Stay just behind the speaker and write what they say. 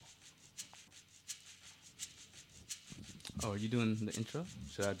Oh, are you doing the intro?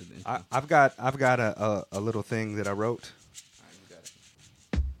 Should I do the intro? I've got a little thing that I wrote. All right, you got it.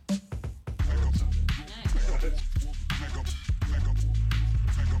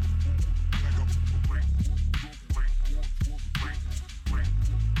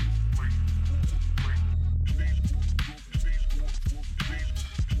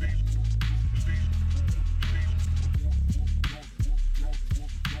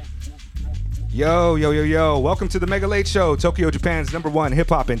 Yo. Welcome to the Mega Late Show, Tokyo, Japan's #1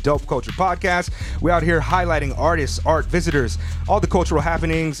 hip-hop and dope culture podcast. We're out here highlighting artists, art, visitors, all the cultural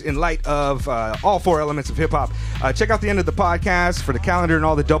happenings in light of all four elements of hip-hop. Check out the end of the podcast for the calendar and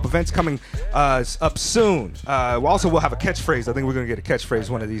all the dope events coming up soon. We'll have a catchphrase. I think we're going to get a catchphrase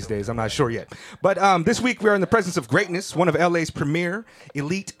one of these days. I'm not sure yet. But this week, we are in the presence of greatness, one of LA's premier,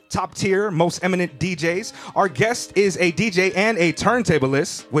 elite, top-tier, most eminent DJs. Our guest is a DJ and a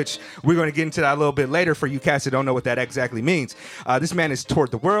turntablist, which we're going to get into that a little bit later for you cats that don't know what that exactly means. This man has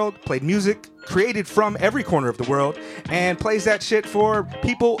toured the world, played music, created from every corner of the world, and plays that shit for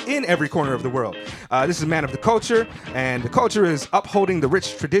people in every corner of the world. This is a man of the culture, and the culture is upholding the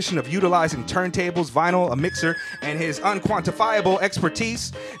rich tradition of utilizing turntables, vinyl, a mixer, and his unquantifiable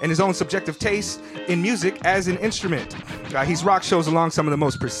expertise and his own subjective taste in music as an instrument. He's rock shows along some of the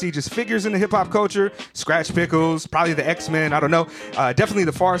most prestigious figures in the hip-hop culture, Scratch Pickles, probably the X-Men, I don't know, definitely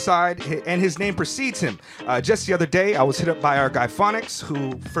the Far Side, and his name precedes him. Just the other day, I was hit up by our guy Phonics,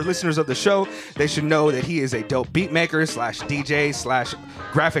 who, for listeners of the show, they should know that he is a dope beat maker / DJ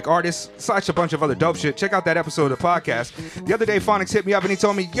 / graphic artist / a bunch of other dope shit. Check out that episode of the podcast. The other day, Phonics hit me up and he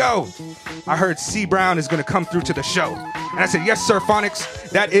told me, yo, I heard C Brown is going to come through to the show. And I said, yes, sir, Phonics.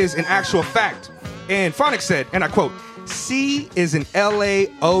 That is an actual fact. And Phonics said, and I quote, C is an LA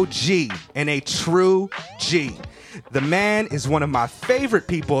OG and a true G. The man is one of my favorite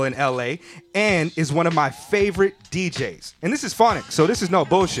people in LA and is one of my favorite DJs. And this is Phonics, so this is no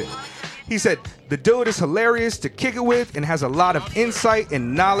bullshit. He said, the dude is hilarious to kick it with and has a lot of insight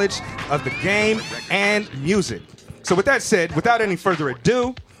and knowledge of the game and music. So with that said, without any further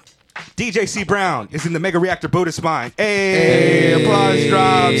ado, DJ C Brown is in the Mega Reactor Buddhist mind. Hey, applause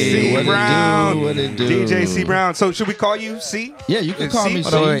drop, C Brown. What it do? DJ C Brown. So should we call you C? Yeah, you can call me C.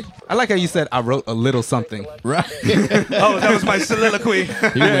 Hold on, wait. I like how you said I wrote a little something. Right. Oh, that was my soliloquy.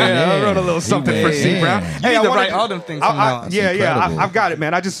 I wrote a little something for C Brown. You need to write all them things from now on. Yeah, I've got it,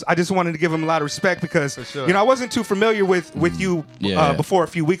 man. I just wanted to give him a lot of respect because sure. I wasn't too familiar with you Yeah. before a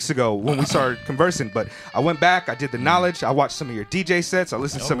few weeks ago when we started conversing. But I went back, I did the knowledge, I watched some of your DJ sets, I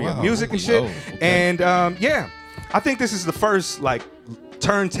listened to some of your music and shit, and I think this is the first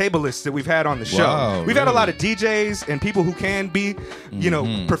turntablists that we've had on the show. Wow, we've had a lot of DJs and people who can be,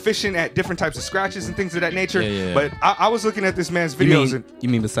 proficient at different types of scratches and things of that nature. Yeah. But I was looking at this man's videos You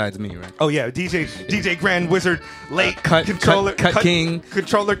mean besides me, right? oh yeah, DJ Grand Wizard, late Cut King.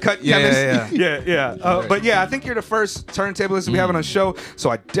 controller cut. Yeah. But yeah, I think you're the first turntablist we have on the show, so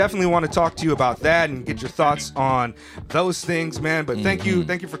I definitely want to talk to you about that and get your thoughts on those things, man. But thank you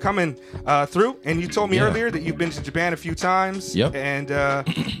for coming through. And you told me earlier that you've been to Japan a few times. Yep. And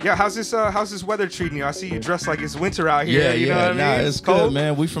how's this weather treating you? I see you dressed like it's winter out here. You know what I mean? Nah, it's cold. good,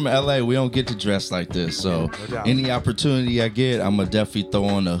 man. We from LA. We don't get to dress like this. So doubt. any opportunity I get, I'm going to definitely throw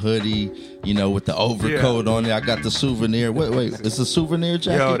on a hoodie, with the overcoat on it. I got the souvenir. Wait, it's a souvenir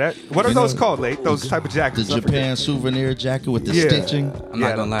jacket? What are those called, Late? Those type of jackets? The Japan souvenir jacket with the stitching. I'm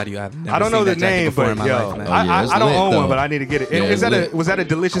not gonna lie to you. I've never I don't know seen the that jacket name, before but in my life, man. it's I don't lit, own though. one, but I need to get it. Yeah, Was it's that a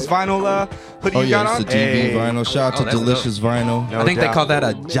Delicious Vinyl hoodie you got on? It's the DV vinyl. Shout out to that's Delicious Vinyl. No I think they doubt. call that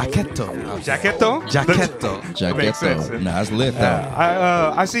a jacketto. Jacketto? Jacketto. Makes sense. Nah, it's lit though.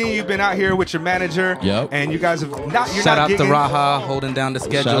 I seen you've been out here with your manager. Yep. And you guys have not. Shout out to Raha holding down the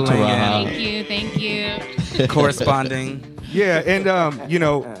Shout out to scheduling Raha. Thank you. and corresponding. Yeah, and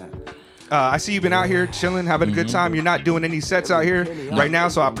I see you've been out here chilling, having a good time. You're not doing any sets out here right now,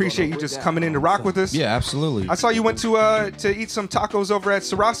 so I appreciate you just coming in to rock with us. Yeah, absolutely. I saw you went to eat some tacos over at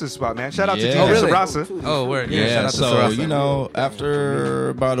Sarasa's spot, man. Shout out to Yeah. DJ Oh, really? Sarasa. Oh, word. Yeah, shout out to so Sarasa. after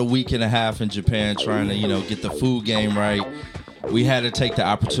about a week and a half in Japan trying to get the food game right, we had to take the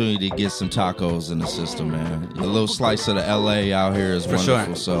opportunity to get some tacos in the system, man. A little slice of the LA out here is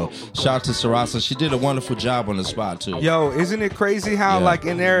wonderful. sure. So shout out to Sarasa. She did a wonderful job on the spot too. Yo, isn't it crazy how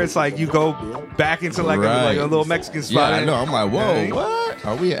in there it's like you go back into like a little Mexican spot? Yeah, I know. I'm like, whoa, Yeah. what?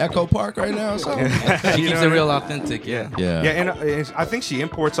 Are we at Echo Park right now or something? She You keeps know it real authentic, yeah. Yeah. Yeah, and I think she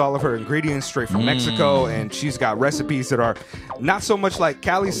imports all of her ingredients straight from Mexico, and she's got recipes that are not so much like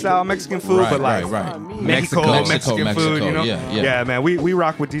Cali style Mexican food, but like Mexico Mexican food. You know? Yeah. Man. We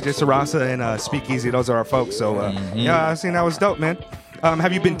rock with DJ Sarasa and Speakeasy. Those are our folks. So yeah, I seen that was dope, man.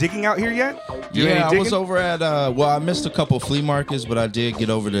 Have you been digging out here yet? Do any Yeah, I digging? was over at, I missed a couple flea markets, but I did get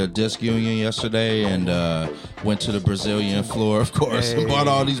over to Disc Union yesterday and went to the Brazilian floor, of course, and bought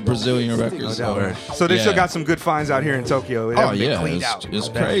all these Brazilian records. So they still got some good finds out here in Tokyo. They Oh, haven't been yeah, cleaned out. it's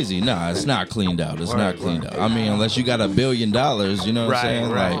crazy. Nah, it's not cleaned out. It's not cleaned out. I mean, unless you got $1 billion, you know what I'm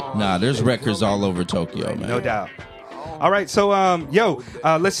saying? Right. Like, nah, there's records all over Tokyo, man. No doubt. All right, so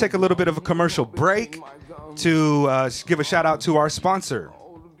let's take a little bit of a commercial break to give a shout out to our sponsor.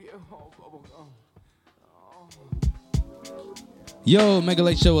 Yo, Mega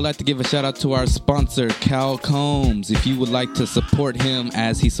Late Show would like to give a shout out to our sponsor, Cal Combs. If you would like to support him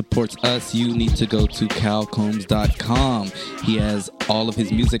as he supports us, you need to go to calcombs.com. He has all of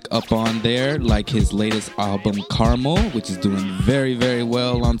his music up on there, like his latest album, Caramel, which is doing very, very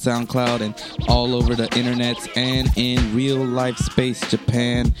well on SoundCloud and all over the internets and in real life space,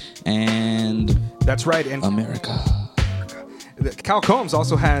 Japan and That's right, and America. Cal Combs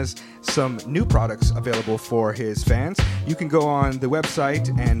also has some new products available for his fans. You can go on the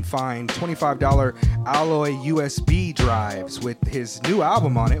website and find $25 alloy USB drives with his new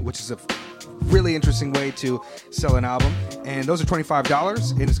album on it, which is a really interesting way to sell an album. And those are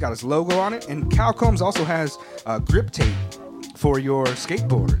 $25, and it's got his logo on it. And Cal Combs also has grip tape for your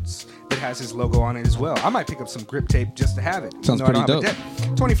skateboards that has his logo on it as well. I might pick up some grip tape just to have it. Sounds even though I pretty don't have a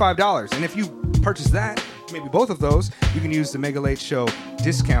deck. $25. And if you purchase that, maybe both of those, you can use the Mega Late Show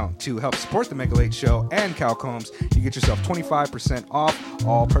discount to help support the Mega Late Show and Cal Combs. You get yourself 25% off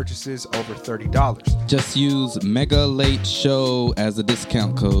all purchases over $30. Just use Mega Late Show as a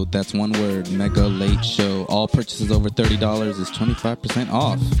discount code. That's one word, Mega Late Show. All purchases over $30 is 25%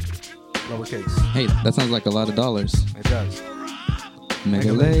 off. Lowercase. Hey, that sounds like a lot of dollars. It does.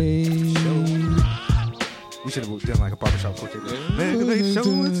 Mega Late. We should have done like a barbershop portrait. Mega Late Show,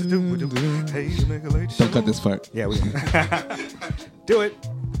 what's to do? Hey, the Mega Late Show. Don't cut this part. Yeah, we do it.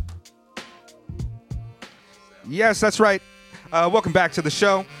 Yes, that's right. Welcome back to the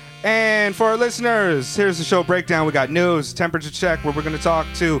show. And for our listeners, here's the show breakdown. We got news, temperature check, where we're going to talk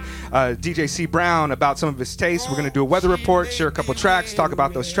to DJ C. Brown about some of his tastes. We're going to do a weather report, share a couple tracks, talk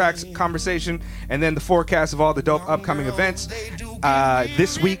about those tracks, conversation, and then the forecast of all the dope upcoming events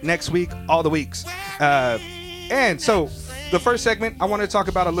this week, next week, all the weeks. And so the first segment, I want to talk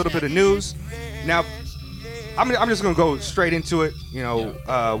about a little bit of news. Now, I'm just going to go straight into it. You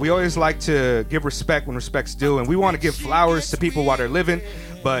know, we always like to give respect when respect's due, and we want to give flowers to people while they're living.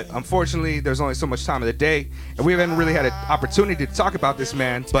 But unfortunately, there's only so much time of the day, and we haven't really had an opportunity to talk about this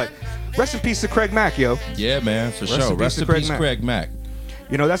man. But rest in peace to Craig Mack, yo. Yeah, man, for sure. Rest in peace, Craig Mack.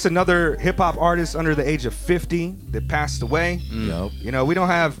 You know, that's another hip-hop artist under the age of 50 that passed away. Yep. You know, we don't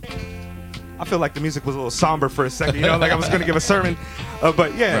have... I feel like the music was a little somber for a second, you know, like I was going to give a sermon.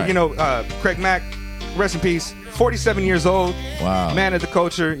 But yeah, Right. you know, Craig Mack, rest in peace, 47 years old. Wow. Man of the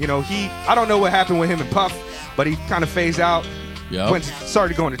culture. You know, I don't know what happened with him and Puff, but he kind of phased out. Yep.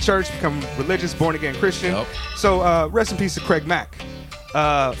 Started going to church, become religious, born again Christian. Yep. So rest in peace to Craig Mack.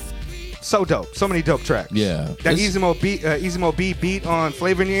 So dope. So many dope tracks. Yeah. That It's- Easy Mo B beat on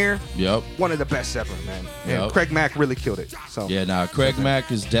Flavor in the Ear. Yep. One of the best ever, man. And Yep. Craig Mack really killed it. So Yeah, nah, Craig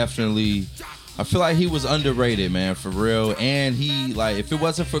Mack is definitely... I feel like he was underrated, man, for real. And he, like, if it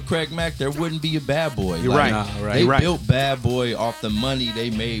wasn't for Craig Mack, there wouldn't be a Bad Boy. You're Like, right. Nah, right. They Right. built Bad Boy off the money they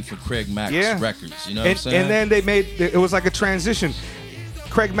made for Craig Mack's records. You know what I'm saying? And then they made it was like a transition.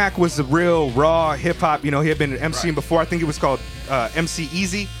 Craig Mack was the real raw hip hop. You know, he had been MCing before. I think it was called MC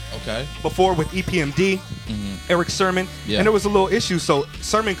Easy Okay. before with EPMD, Eric Sermon. Yeah. And there was a little issue, so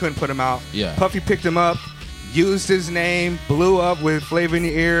Sermon couldn't put him out. Yeah. Puffy picked him up, used his name, blew up with Flavor in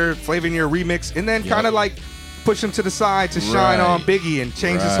Your Ear remix, and then Yep. kind of like pushed him to the side to shine Right. on Biggie and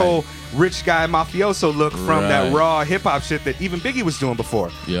change his Right. whole rich guy mafioso look from that Right. raw hip hop shit that even Biggie was doing before.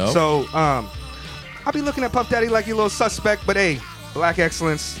 Yep. So I'll be looking at Puff Daddy like you're a little suspect, but hey, black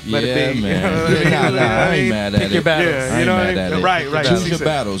excellence, let yeah, it be. man. You know what I mean? Yeah, nah, I ain't mad at Pick it. your battles. Yeah, I you ain't know what I mad mean? at it. Right, right. Choose He your said-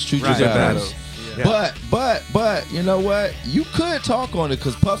 battles. Choose Right. your Battles. battles. Yeah. But you know what? You could talk on it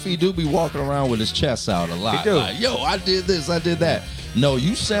because Puffy do be walking around with his chest out a lot. He do. Like, yo, I did this, I did that. No,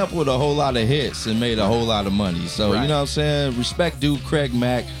 you sampled a whole lot of hits and made a whole lot of money. So, Right. you know what I'm saying? Respect due Craig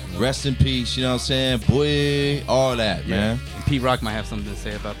Mack. Rest in peace, you know what I'm saying? Boy, all that, man. And Pete Rock might have something to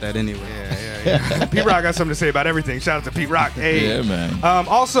say about that anyway. Yeah. Pete Rock got something to say about everything. Shout out to Pete Rock. Hey. Yeah, man.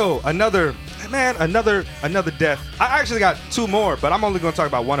 Also, another death. I actually got two more, but I'm only going to talk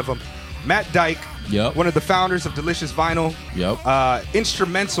about one of them. Matt Dyke, Yep. one of the founders of Delicious Vinyl, Yep.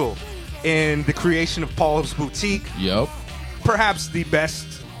 instrumental in the creation of Paul's Boutique, Yep. perhaps the best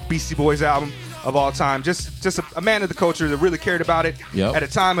Beastie Boys album of all time. Just a man of the culture that really cared about it Yep. at a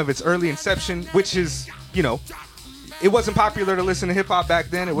time of its early inception, which is, you know, it wasn't popular to listen to hip hop back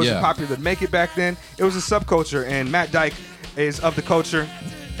then. It wasn't popular to make it back then. It was a subculture, and Matt Dyke is of the culture.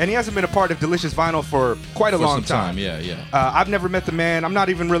 And he hasn't been a part of Delicious Vinyl for quite a long time. Yeah. I've never met the man. I'm not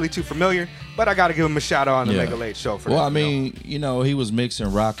even really too familiar, but I got to give him a shout out on the Mega Late Show for that. Well, I mean, you know, he was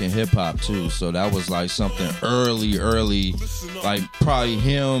mixing rock and hip hop too, so that was like something early, like probably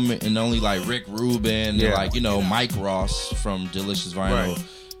him and only like Rick Rubin and like, you know, Mike Ross from Delicious Vinyl. Right.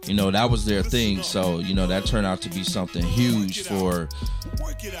 You know, that was their thing. So, you know, that turned out to be something huge for,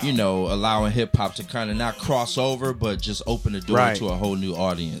 you know, allowing hip hop to kind of not cross over, but just open the door to a whole new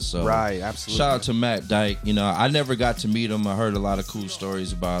audience. So, absolutely. Shout out to Matt Dyke. You know, I never got to meet him. I heard a lot of cool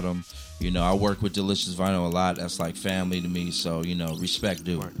stories about him. You know, I work with Delicious Vinyl a lot. That's like family to me. So, you know, respect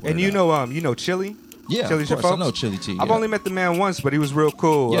due. And you know Chili? Yeah, Chili's of course. I know Chili T. I've only met the man once, but he was real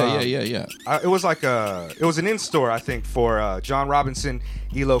cool. Yeah. It was like it was an in-store, I think, for John Robinson,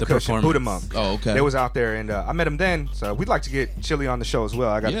 Elo Kush, and Buddha Monk. Oh, okay. They was out there, and I met him then. So we'd like to get Chili on the show as well.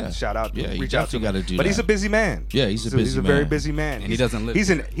 I got to shout out, reach out to him. Gotta do but that. he's a busy man. Yeah, he's a busy man. He's a very busy man. And he doesn't live.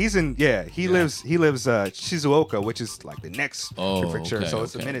 He lives Shizuoka, which is like the next prefecture. So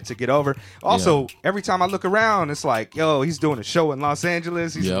it's a minute to get over. Also, every time I look around, it's like, yo, he's doing a show in Los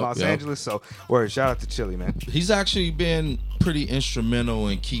Angeles. He's in Los Angeles. So, shout out to Chili, man. He's actually been pretty instrumental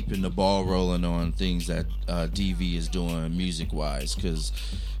in keeping the ball rolling on things that DV is doing music-wise, because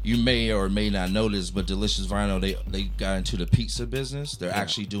you may or may not know this, but Delicious Vinyl, they got into the pizza business. They're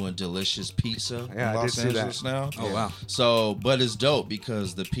actually doing delicious pizza in Los Angeles now. Oh, wow. So, but it's dope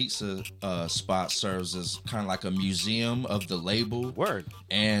because the pizza spot serves as kind of like a museum of the label. Word.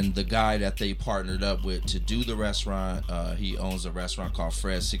 And the guy that they partnered up with to do the restaurant, he owns a restaurant called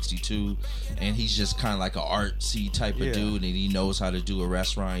Fred 62, and he's just kind of like an artsy type of dude, and he knows how to do a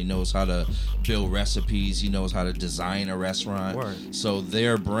restaurant. He knows how to build recipes. He knows how to design a restaurant. Word. So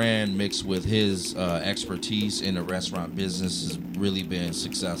their brand mixed with his expertise in the restaurant business has really been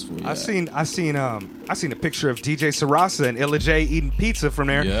successful. Yeah. I seen a picture of DJ Sarasa and Illa J eating pizza from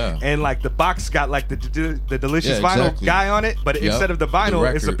there, and like the box got like the Delicious Vinyl guy on it, but instead of the vinyl,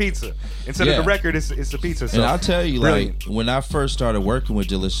 it's a pizza. Instead of the record, it's a pizza. So, and I'll tell you, brilliant. like when I first started working with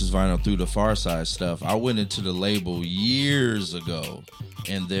Delicious Vinyl through the Far Side stuff, I went into the label years ago,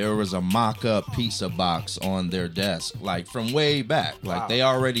 and there was a mock-up pizza box on their desk, like from way back. Like they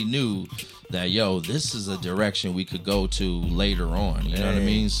already knew that, yo, this is a direction we could go to later on. You know what I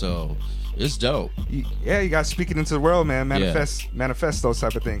mean? So it's dope. Yeah, you got to speak it into the world, man. Manifest those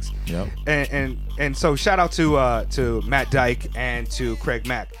type of things. Yep. And so shout out to Matt Dyke and to Craig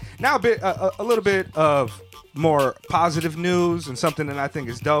Mack. Now a little bit of more positive news and something that I think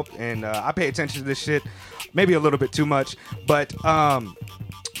is dope. And I pay attention to this shit maybe a little bit too much, but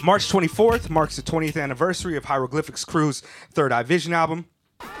March 24th marks the 20th anniversary of Hieroglyphics Crew's Third Eye Vision album,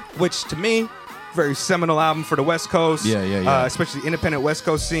 which to me, very seminal album for the West Coast, especially the independent West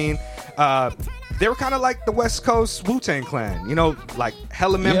Coast scene. They were kind of like the West Coast Wu-Tang Clan, you know, like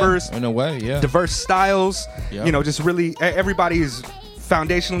hella members, in a way, diverse styles, you know, just really everybody is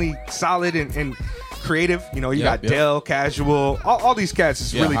foundationally solid and creative. You know, you got Dell, Casual, all these cats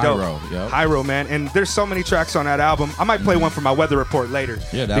is really dope. Hyro, man. And there's so many tracks on that album. I might play one for my weather report later.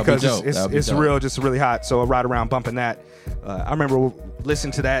 Yeah, that'd because be dope. it's real, just really hot. So I'll ride around bumping that. I remember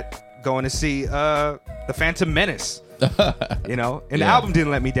listening to that, going to see The Phantom Menace. You know, and the album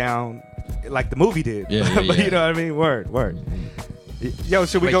didn't let me down like the movie did. But you know what I mean? Word. Yo,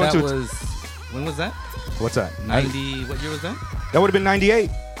 should we go into when was that? What's that? 90. What year was that? That would have been 98.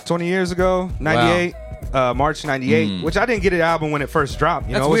 20 years ago, 98, March 98, which I didn't get an album when it first dropped.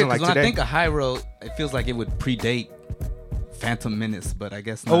 You know, it wasn't like when today. I think of Hyro, it feels like it would predate Phantom Menace, but I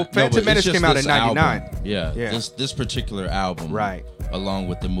guess not. Oh, Phantom Menace came out in 99. Album. Yeah. This particular album, along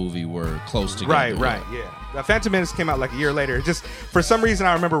with the movie, were close together. Right. Phantom Menace came out like a year later. Just for some reason,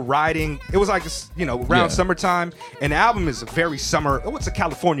 I remember riding. It was like, you know, around summertime, and the album is a very summer. Oh, it's a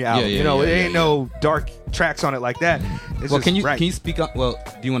California album. It ain't no dark tracks on it like that. It's can you speak on? Well,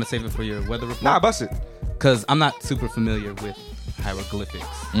 do you want to save it for your weather report? Nah, bust it. Because I'm not super familiar with hieroglyphics.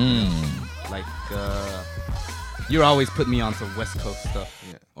 Like, you're always putting me on some West Coast stuff,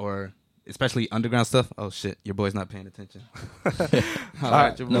 or especially underground stuff. Oh shit, your boy's not paying attention. All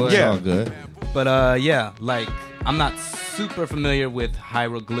right, your boy. No, it's all good. But like I'm not super familiar with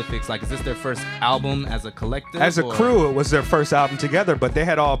hieroglyphics. Like, is this their first album as a collective? As a crew, it was their first album together, but they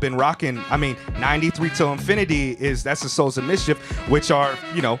had all been rocking. I mean, 93 Till Infinity that's the Souls of Mischief, which are,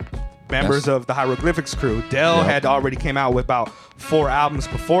 you know, members of the Hieroglyphics crew. Dell had already came out with about 4 albums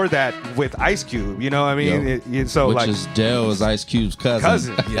before that with Ice Cube. You know what I mean? Which is Dell is Ice Cube's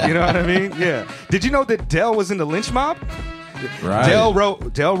cousin. You know what I mean? Yeah. Did you know that Dell was in the Lynch Mob? Right. Dell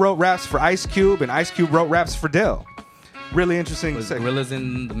wrote raps for Ice Cube, and Ice Cube wrote raps for Dell. really interesting. Was Gorillas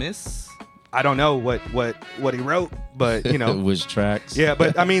in the Mist? I don't know what he wrote, but you know, which tracks. Yeah,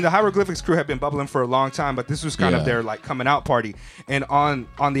 but I mean, the Hieroglyphics crew have been bubbling for a long time, but this was kind of their like coming out party. And on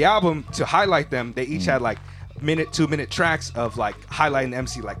the album, to highlight them, they each had like 2-minute tracks of like highlighting the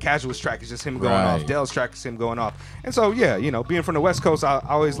MC. Like Casual's track is just him going off, Dell's track is him going off. And so yeah, you know, being from the West Coast, I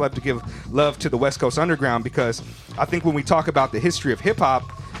always love to give love to the West Coast Underground, because I think when we talk about the history of hip hop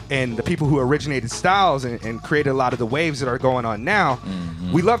and the people who originated styles and created a lot of the waves that are going on now,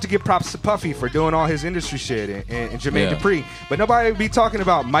 we love to give props to Puffy for doing all his industry shit and Jermaine Dupri. But nobody would be talking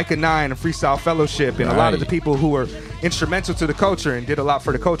about Micah 9 and Freestyle Fellowship and a lot of the people who were instrumental to the culture and did a lot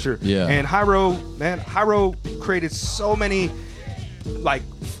for the culture. Yeah. And Hyro created so many, like,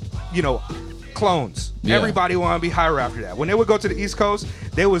 you know, clones. Yeah. Everybody wanted to be Hyro after that. When they would go to the East Coast,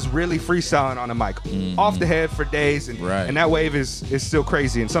 they was really freestyling on the mic, off the head for days, and that wave is still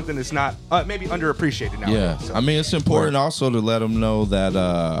crazy and something that's not maybe underappreciated now. Yeah, so. I mean, it's important also to let them know that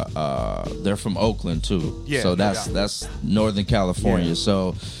they're from Oakland too. Yeah, so that's Northern California. Yeah.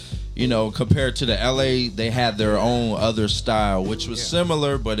 So, you know, compared to the LA, they had their own other style, which was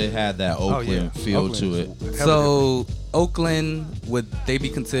similar, but it had that Oakland feel to it. So Oakland, would they be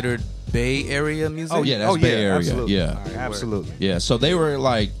considered Bay Area music? Oh yeah, that's Bay Area. Absolutely. Yeah, right, absolutely. Yeah, so they were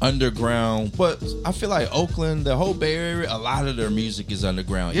like underground, but I feel like Oakland, the whole Bay Area, a lot of their music is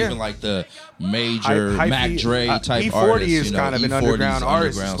underground. Yeah. Even like the major Mac Dre type E40 artists. is kind of an underground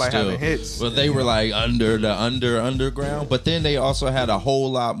artist, despite having hits. But they were like underground. But then they also had a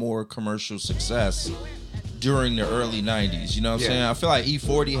whole lot more commercial success during the early 90s. You know what I'm saying? I feel like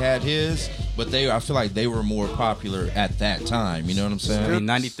E40 had his, but I feel like they were more popular at that time. You know what I'm saying? I mean,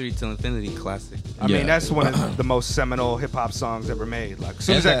 93 Till Infinity classic. I mean, that's one of the most seminal hip-hop songs ever made. Like, as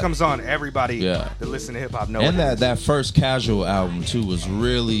soon as that comes on, everybody that listen to hip-hop knows. And that first Casual album, too, was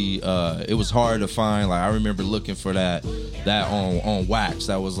really, it was hard to find. Like, I remember looking for that on Wax.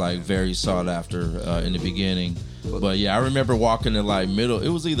 That was, like, very sought after in the beginning. But yeah, I remember walking to like it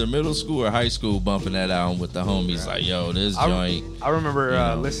was either middle school or high school, bumping that album with the homies. Like, yo, this joint. I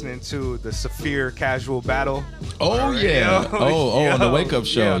remember listening to the Saphir Casual Battle. Oh yeah, on the Wake Up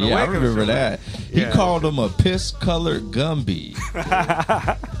Show. Yeah, I remember that. He called him a piss-colored Gumby.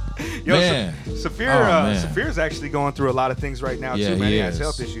 Yo, man. Saphir's actually going through a lot of things right now too, man. He has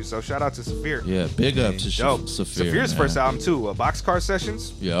health issues, so shout out to Saphir. Yeah, big up to Saphir. Saphir's first album too, Boxcar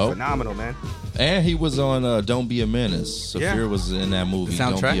Sessions. Phenomenal, man. And he was on Don't Be a Menace. Saphir was in that movie.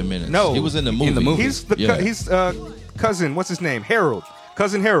 Don't Be a Menace. No, he was in the movie. He's cousin. What's his name?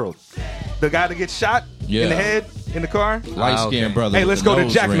 Cousin Harold, the guy that gets shot in the head in the car. Light skinned brother. Hey, let's go to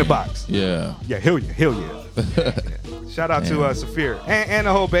Jack in the Box. Yeah. Hell yeah. Shout out to Saphir and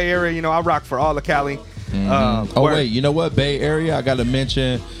the whole Bay Area. You know, I rock for all of Cali. Wait, you know what? Bay Area, I got to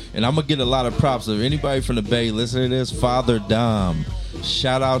mention, and I'm going to get a lot of props. If anybody from the Bay listen to this, Father Dom.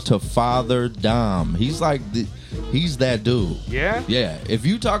 Shout out to Father Dom. He's like, he's that dude. Yeah? Yeah. If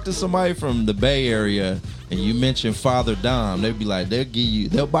you talk to somebody from the Bay Area and you mention Father Dom, they'll be like,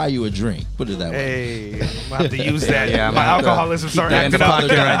 they'll buy you a drink. Put it that way. Hey, I'm gonna have to use that. My alcoholism started acting up.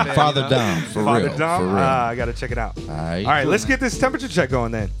 Father Dom, for Father real. Dom? For real. I gotta check it out. All right. All right, let's get this temperature check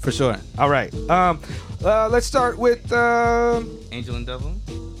going then. For sure. All right. Let's start with Angel and Devil.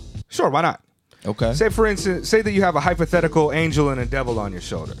 Sure, why not? Okay. Say, for instance, say that you have a hypothetical angel and a devil on your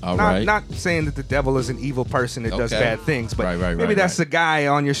shoulder. Not saying that the devil is an evil person that does bad things, but maybe that's the guy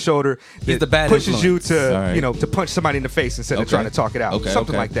on your shoulder that the bad pushes influence. you to, to punch somebody in the face instead of trying to talk it out.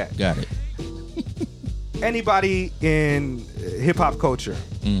 Something like that. Got it. Anybody in hip hop culture,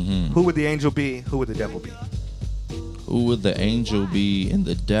 who would the angel be? Who would the devil be? Who would the angel be and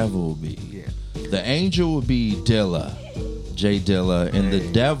the devil be? Yeah. The angel would be Dilla, J Dilla, and the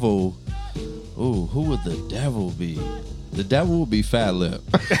devil. Ooh, who would the devil be? The devil would be Fat Lip.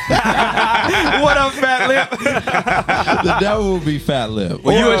 What up, Fat Lip? The devil would be Fat Lip.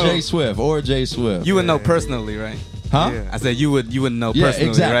 Or Jay Swift. You would know personally, right? Huh? Yeah. I said you would know personally,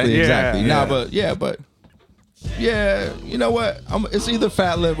 exactly, right? Exactly. Yeah. Yeah, you know what? It's either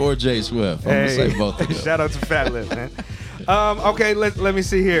Fat Lip or Jay Swift. I'm gonna say both of them. Shout out to Fat Lip, man. Okay, let me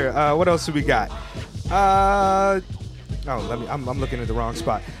see here. What else do we got? I'm looking at the wrong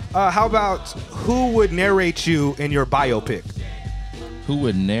spot. How about who would narrate you in your biopic? Who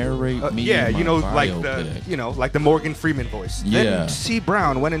would narrate me? Yeah, in my biopic? like the Morgan Freeman voice. Yeah. Then C.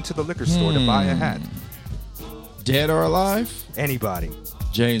 Brown went into the liquor store to buy a hat. Dead or alive? Anybody.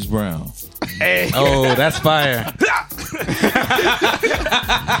 James Brown. Hey. Oh, that's fire.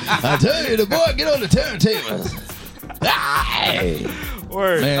 I tell you, the boy get on the turntables.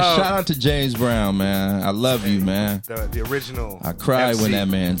 Word. Man, shout out to James Brown, man. I love you, man. The original. I cried MC. when that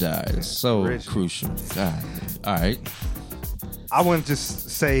man died. It's so Original. crucial. God. All right. I want to just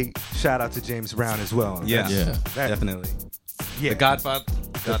say shout out to James Brown as well. Yeah, That- definitely. Yeah, The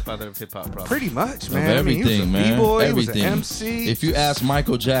Godfather of hip hop, probably. pretty much, Of man. everything, I mean, he was a man. B-boy, Everything. he was an MC. If you ask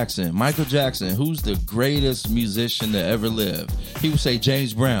Michael Jackson, who's the greatest musician to ever live? He would say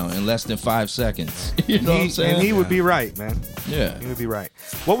James Brown in less than 5 seconds. You know what I'm saying? And he would be right, man. Yeah. He would be right.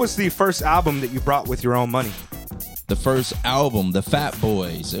 What was the first album that you brought with your own money? The first album, the Fat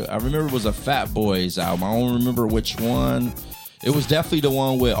Boys. I remember it was a Fat Boys album. I don't remember which one. It was definitely the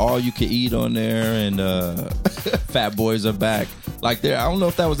one with All You Can Eat on there and Fat Boys Are Back. Like I don't know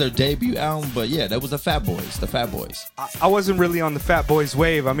if that was their debut album, but yeah, that was the Fat Boys. I wasn't really on the Fat Boys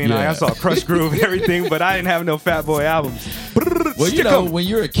wave. I mean, Yeah. I saw Crush Groove and everything, but I didn't have no Fat Boy albums. Well, you Stick know, 'em. when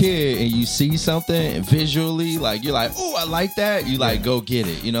you're a kid and you see something visually, like you're like, oh, I like that. You like go get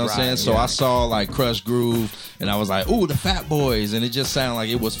it. You know what I'm saying? So I saw like Crush Groove and I was like, oh, the Fat Boys, and it just sounded like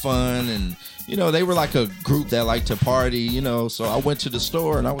it was fun. And you know, they were like a group that liked to party. You know, so I went to the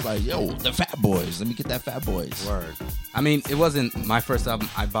store and I was like, yo, the Fat Boys. Let me get that Fat Boys. Word. I mean, it wasn't my first album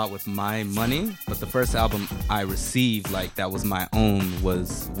I bought with my money, but the first album I received, like that was my own,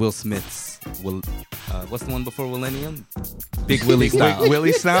 was Will Smith's. What's the one before Millennium? Big Willie style.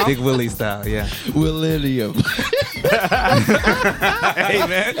 Willie style? Big Willie style. Yeah. Willennium. Hey,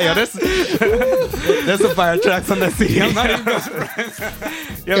 man. Yo, there's some fire tracks on that CD. I'm not even gonna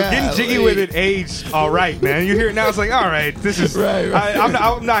Yo, getting jiggy with it aged all right, man. You hear it now, it's like, all right, this is. Right.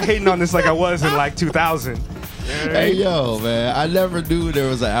 I'm not hating on this like I was in like 2000. Hey, yo, man. I never knew there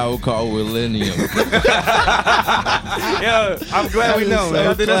was an album called Millennium. Yo, I'm glad we know,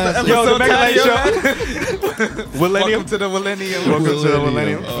 man. so classic. Yo, the Mega Late Show. Show. Millennium. Welcome to the Millennium. Welcome to the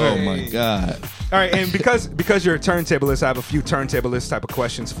Millennium. Oh, my God. All right, and because you're a turntablist, I have a few turntablist type of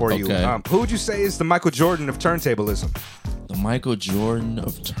questions for you. Okay. Who would you say is the Michael Jordan of turntablism? The Michael Jordan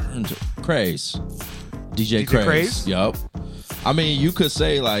of Craze. DJ Craze? Craze. Yup. I mean, you could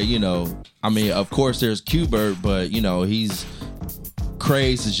say like, you know, I mean, of course there's Q-Bert, but you know,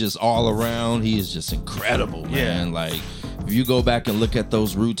 Craze is just all around. He is just incredible, man. Yeah. Like if you go back and look at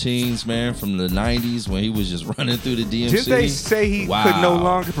those routines, man, from the 90s when he was just running through the DMC. Didn't they say he Wow. could no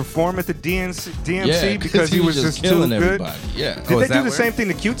longer perform at the DMC Yeah, because he was just too killing good? everybody. Yeah. Did they do the same thing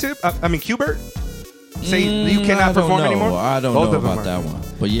to Q-Tip? I mean, Q-Bert? Say you cannot perform anymore? I don't Both know of them about are. that one.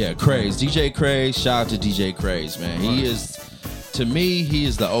 But yeah, Craze. DJ Craze. Shout out to DJ Craze, man. He is, to me, he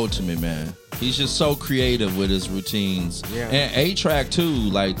is the ultimate, man. He's just so creative with his routines. Yeah. And A-Track, too.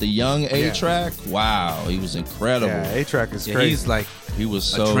 Like the young A-Track. Wow. He was incredible. Yeah, A-Track is Yeah, crazy. he's like He was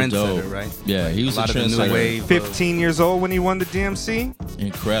a so trendsetter, dope. right? Yeah, he was a lot of the new trendsetter. wave. 15 years old when he won the DMC?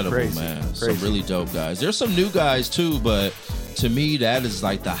 Incredible, Crazy, man. crazy. Some really dope guys. There's some new guys too, but to me, that is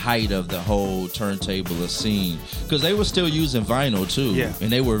like the height of the whole turntablist scene because they were still using vinyl too, Yeah.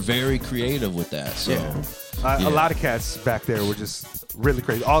 and they were very creative with that. So, A lot of cats back there were just really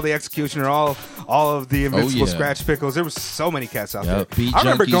crazy. All the Executioner, all of the Invincible yeah. Scratch Pickles. There was so many cats out Yep, there. Beat I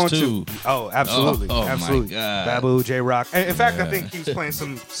remember Junkies, going too. to. Oh, absolutely, Oh, my absolutely. God. Babu, J Rock. In fact, I Yeah. think he was playing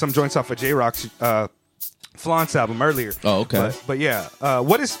some joints off of J Rock's Flaunt's album earlier. Oh, okay. But yeah,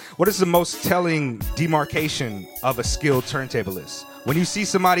 what is the most telling demarcation of a skilled turntablist? When you see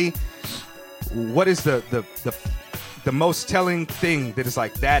somebody, what is the most telling thing that is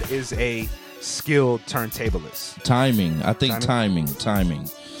like that is a skilled turntablist? timing. I think timing.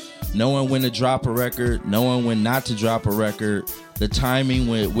 Knowing when to drop a record, knowing when not to drop a record, the timing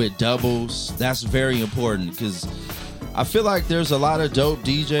with doubles, that's very important because I feel like there's a lot of dope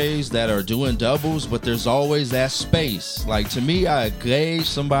DJs that are doing doubles, but there's always that space. Like to me, I gauge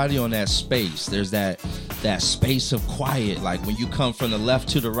somebody on that space. There's that space of quiet. Like when you come from the left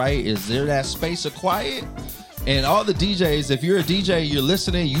to the right, is there that space of quiet? And all the DJs, if you're a DJ, you're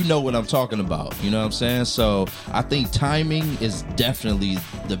listening, you know what I'm talking about. You know what I'm saying? So I think timing is definitely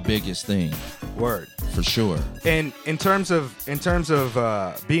the biggest thing Word. for sure. And in terms of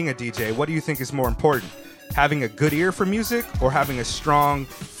being a DJ, what do you think is more important? Having a good ear for music or having a strong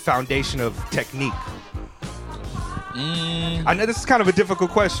foundation of technique? I know this is kind of a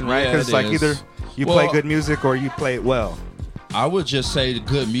difficult question, right? Yeah, Because it like is. either you Well, play good music or you play it well. I would just say the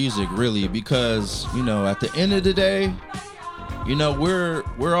good music, really, because you know, at the end of the day, you know,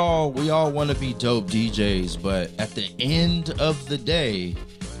 we all want to be dope DJs, but at the end of the day,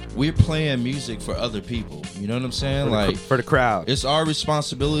 we're playing music for other people. You know what I'm saying? For the crowd. It's our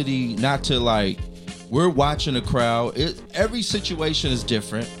responsibility not to like. We're watching the crowd. Every situation is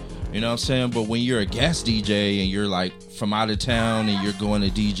different. You know what I'm saying? But when you're a guest DJ and you're like from out of town and you're going to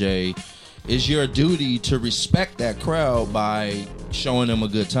DJ, it's your duty to respect that crowd by showing them a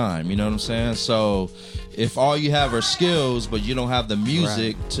good time. You know what I'm saying? So if all you have are skills, but you don't have the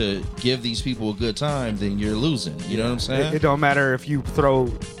music to give these people a good time, then you're losing. You know what I'm saying? It don't matter if you throw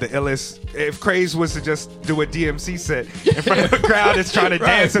the illest. If Craze was to just do a DMC set in front of a crowd that's trying to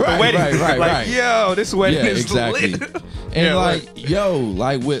dance at the wedding, like, yo, this wedding is exactly. lit.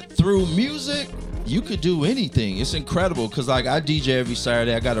 And through music, you could do anything. It's incredible because like I DJ every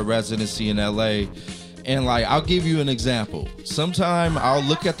Saturday. I got a residency in LA. And like I'll give you an example. Sometime I'll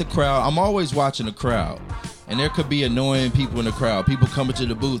look at the crowd. I'm always watching the crowd. And there could be annoying people in the crowd. People coming to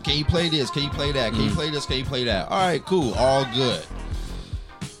the booth. Can you play this? Can you play that? Can you play this? Can you play that? All right, cool. All good.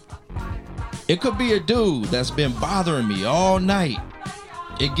 It could be a dude that's been bothering me all night.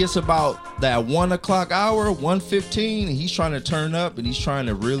 It gets about that 1 o'clock hour, 1:15, and he's trying to turn up and he's trying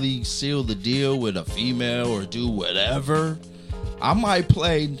to really seal the deal with a female or do whatever. I might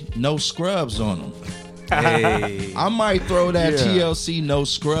play No Scrubs on him. Hey. I might throw that TLC No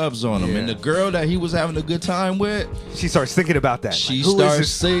Scrubs on him. And the girl that he was having a good time with, she starts thinking about that. She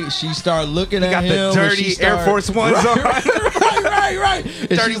started looking at him. Got the dirty Air Force Ones on. Right.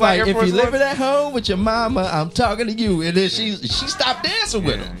 And she's like, if you're living at home with your mama, I'm talking to you. And then she stopped dancing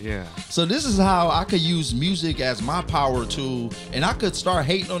with him. Yeah. So this is how I could use music as my power tool, and I could start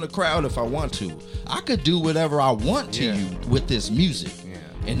hating on the crowd if I want to. I could do whatever I want to you with this music. Yeah.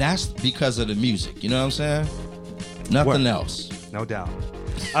 And that's because of the music. You know what I'm saying? Nothing else. No doubt.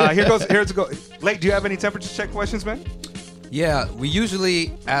 Here's go. Lake, do you have any temperature check questions, man? Yeah, we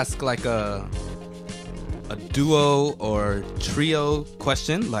usually ask like a duo or trio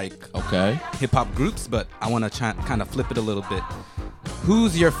question, like hip hop groups, but I want to kind of flip it a little bit.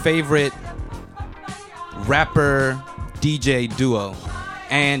 Who's your favorite rapper DJ duo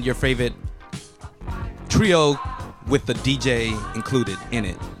and your favorite trio with the DJ included in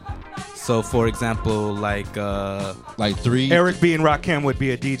it? So, for example, like three. Eric B and Rakim would be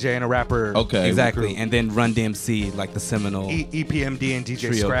a DJ and a rapper. Okay, exactly, and then Run DMC, like the seminal EPMD and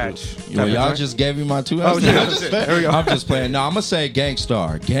DJ Scratch. Well, y'all just gave me my 2 answers. I'm just playing. No, I'm gonna say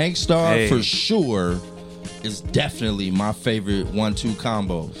Gangstar. Gangstar for sure is definitely my favorite 1-2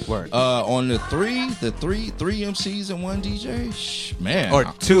 combo. Word. On the three MCs and one DJ, man, or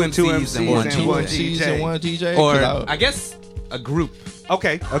two MCs and one DJ, or I guess a group.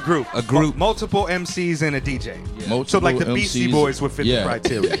 Okay, a group. Multiple MCs and a DJ. Yeah. So like the Beastie Boys would fit the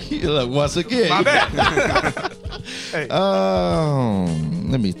criteria. Look, once again. My bad. Hey.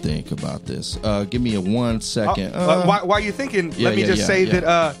 Let me think about this. Give me 1 second. While you're thinking, let me just say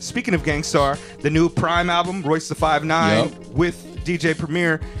that speaking of Gangstar, the new Prime album, Royce the 5'9", with DJ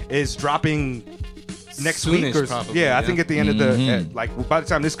Premier is dropping next week or probably, I think at the end of the by the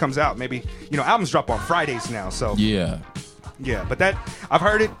time this comes out, maybe albums drop on Fridays now, so yeah, but that I've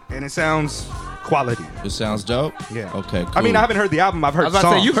heard it and it sounds quality. It sounds dope. Yeah. Okay. Cool. I mean, I haven't heard the album. I've heard songs. I was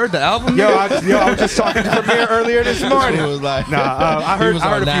about to say, you heard the album? I was just talking to Premier earlier this morning. I heard a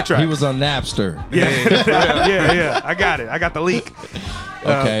few tracks. He was on Napster. Yeah. I got it. I got the leak.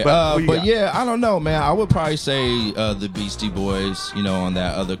 Okay. But yeah, I don't know, man. I would probably say the Beastie Boys. On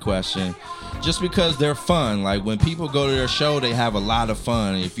that other question. Just because they're fun. Like when people go to their show, they have a lot of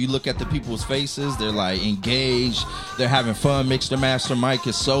fun. If you look at the people's faces, they're like engaged. They're having fun. Mixed Master Mike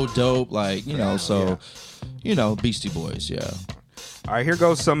is so dope. Like, Beastie Boys, yeah. All right, here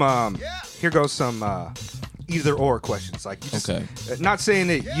goes some either or questions. Like you just, not saying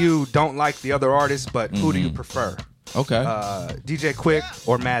that you don't like the other artists, but who do you prefer? Okay. DJ Quick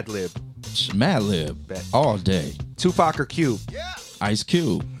or Madlib? Madlib. All day. Tupac or Cube? Ice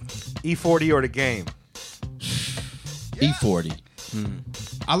Cube. E40 or The Game? E40.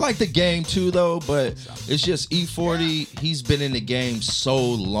 I like The Game too, though, but it's just E40. He's been in the game so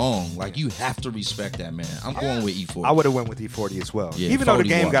long. Like, you have to respect that man. I'm going with E40. I would have went with E40 as well. Yeah, even though The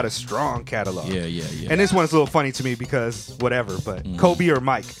Game got a strong catalog. Yeah. And this one's a little funny to me because whatever, but Kobe or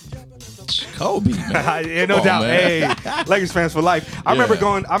Mike? Kobe, man. No doubt. Hey, Lakers fans for life. I remember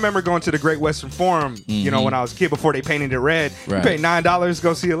going to the Great Western Forum, when I was a kid before they painted it red. You paid $9 to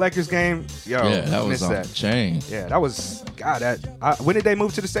go see a Lakers game. That was on the chain. Yeah, that was when did they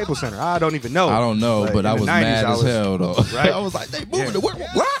move to the Staples Center? I don't even know. I don't know, but I was mad as hell though. Right? I was like, they moving to what?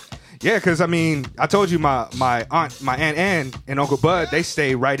 Yeah, because I mean, I told you my Aunt Ann and Uncle Bud, they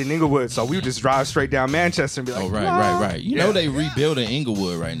stay right in Inglewood, so we would just drive straight down Manchester and be like, right. You know they rebuilding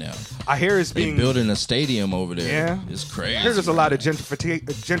Inglewood right now. I hear it's being building a stadium over there. Yeah, it's crazy. I hear there's a lot of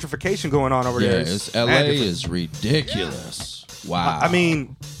gentrification going on over there. LA is ridiculous. Wow. I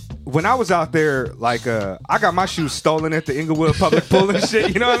mean, when I was out there, like, I got my shoes stolen at the Inglewood public pool and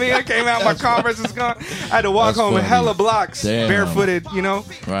shit. You know what I mean? I came out, my Converse is gone. I had to walk home in hella blocks, barefooted. You know.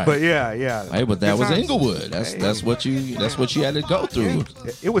 Right. But yeah. Hey, but that was Inglewood. That's what you had to go through.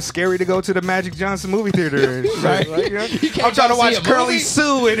 It was scary to go to the Magic Johnson movie theater. Right. Like, you know? I'm trying to watch Curly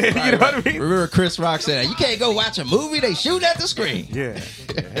Sue in it. You know what I mean? Remember Chris Rock said, "You can't go watch a movie. They shoot at the screen." Yeah.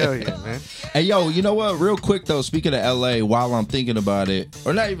 Hell yeah, man. Hey, yo, you know what? Real quick though, speaking of LA, while I'm thinking about it,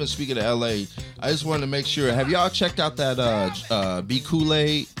 or not even speaking of LA, I just wanted to make sure. Have y'all checked out that B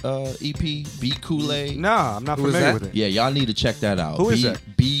Kool-Aid EP? B Kool-Aid? Nah, I'm not familiar with it. Yeah, y'all need to check that out. Who is that?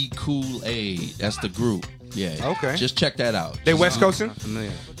 B Kool-Aid. That's the group. Yeah. Okay. Just check that out. They West Coastin'?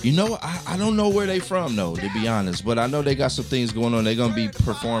 You know, I don't know where they from though, to be honest. But I know they got some things going on. They're gonna be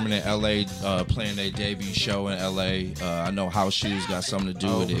performing in LA, playing their debut show in LA. I know House Shoes got something to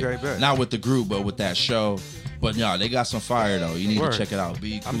do with it. Bet. Not with the group, but with that show. But no, they got some fire though. You need to check it out.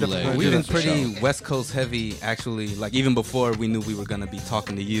 Be Kool-Aid. We've been pretty West Coast heavy, actually. Like even before we knew we were gonna be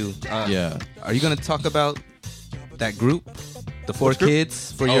talking to you. Yeah. Are you gonna talk about that group, the four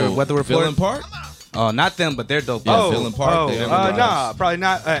kids, for your weather report? Villain Park? Not them, but they're dope. Yeah, Villain Park. Nah, probably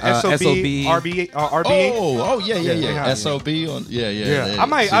not. SOB, RBA. Yeah. SOB on. Yeah. I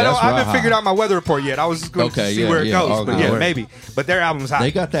might. I haven't figured out my weather report yet. I was just going to see where it goes. But yeah, maybe. But their album's hot.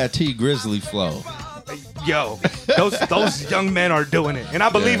 They got that T Grizzly flow. Yo, those young men are doing it, and I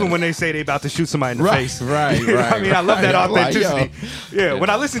believe them when they say they about to shoot somebody in the face. Right. You know what I mean, I love that authenticity. Like, when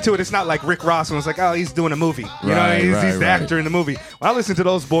I listen to it, it's not like Rick Ross when it's like, oh, he's doing a movie. You know what I mean? He's the actor in the movie. When I listen to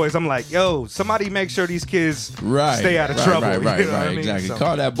those boys, I'm like, yo, somebody make sure these kids stay out of trouble. Right, you know what I mean? Exactly. So,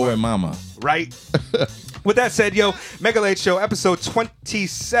 call that boy mama. Right. With that said, yo, Mega Late Show, episode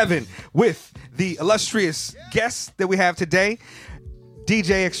 27, with the illustrious guest that we have today,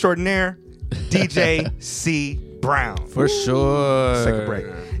 DJ extraordinaire, DJ C. Brown. For sure. Let's take a break.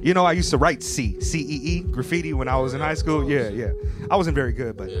 You know, I used to write C-E-E, graffiti when I was in high school. Yeah. I wasn't very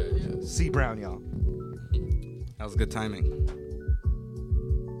good, but C. Brown, y'all. That was good timing.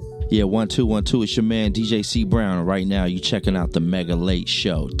 Yeah, 1 2 1 2. It's your man DJ C. Brown. Right now, you checking out the Mega Late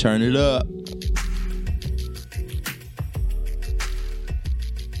Show. Turn it up.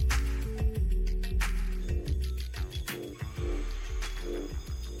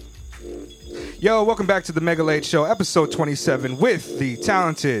 Yo, welcome back to the Mega Late Show, episode 27, with the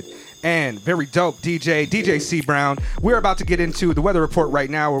talented and very dope DJ C. Brown. We're about to get into the weather report right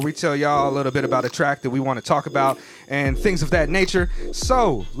now, where we tell y'all a little bit about a track that we want to talk about and things of that nature.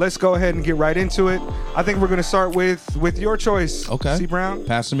 So let's go ahead and get right into it. I think we're going to start with your choice, okay. C. Brown.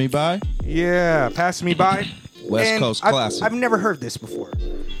 Passing Me By? Yeah, Passing Me By. West Coast classic. I've never heard this before.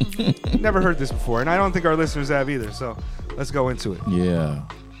 Never heard this before, and I don't think our listeners have either. So let's go into it. Yeah.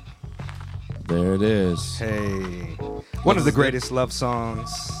 There it is. Hey, one of the greatest love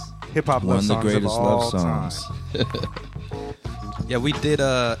songs, hip hop love songs of all time. Yeah, we did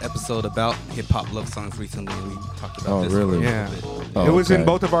a episode about hip hop love songs recently. We talked about this. Oh, really? Yeah. It was in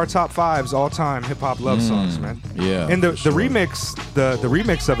both of our top 5s all time hip hop love songs, man. Yeah. And the remix, the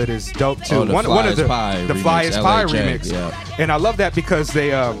remix of it is dope too. One of the Fly As Pie remix. Yeah. And I love that because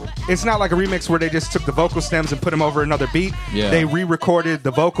they it's not like a remix where they just took the vocal stems and put them over another beat. Yeah. They re-recorded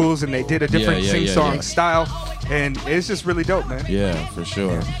the vocals and they did a different sing-song style, and it's just really dope, man. Yeah, for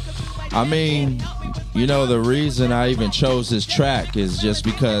sure. I mean, you know, the reason I even chose this track is just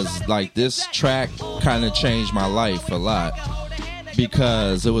because, like, this track kind of changed my life a lot.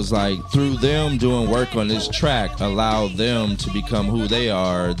 Because it was like through them doing work on this track allowed them to become who they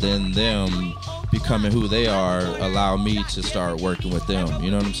are, then them becoming who they are allow me to start working with them.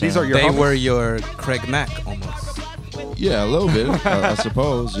 You know what I'm saying? These are your They homies? were your Craig Mack almost. Yeah, a little bit, I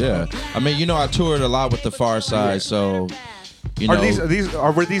suppose. Yeah. I mean, you know, I toured a lot with the Far Side, so... You know,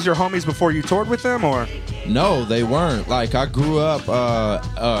 were these your homies before you toured with them, or? No, they weren't. Like, I grew up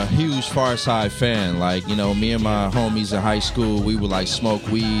a huge Far Side fan. Like, you know, me and my homies in high school, we would like smoke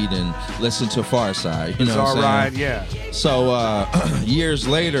weed and listen to Far Side. You know what I'm saying? Yeah. So years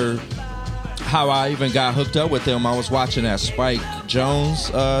later, how I even got hooked up with them, I was watching that Spike Jones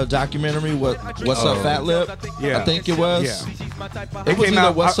documentary. What's Up, Fat Lip? Yeah. I think it was. Yeah. It came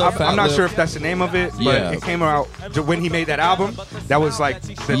out. What's Up, Fat I'm not Lip? sure if that's the name of it, but it came out when he made that album. That was like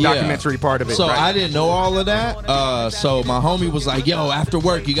the documentary part of it. So right? I didn't know all of that. So my homie was like, "Yo, after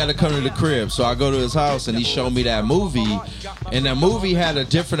work, you got to come to the crib." So I go to his house and he showed me that movie, and the movie had a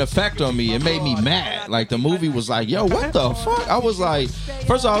different effect on me. It made me mad. Like the movie was like, "Yo, what the fuck?" I was like,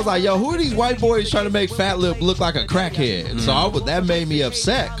 first of all, I was like, "Yo, who are these white boys trying to make Fat Lip look like a crackhead?" So that made me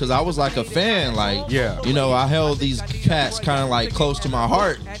upset because I was like a fan. Like, you know, I held these cats kind of like close to my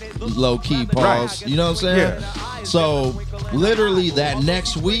heart, low key, pause. Right. You know what I'm saying? Yeah. So literally that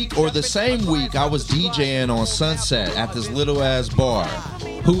next week or the same week, I was DJing on Sunset at this little ass bar.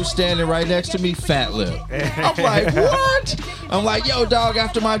 Who's standing right next to me? Fat Lip. I'm like, what? I'm like, yo, dog,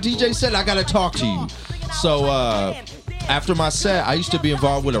 after my DJ set, I gotta talk to you. So after my set, I used to be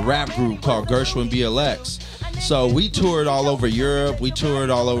involved with a rap group called Gershwin BLX. So we toured all over Europe. We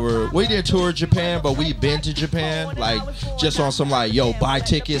didn't tour Japan, but we been to Japan, like just on some like, yo, buy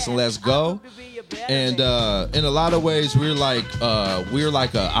tickets and let's go. And in a lot of ways, we're like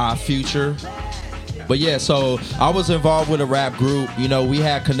a Future. But yeah, so I was involved with a rap group. You know, we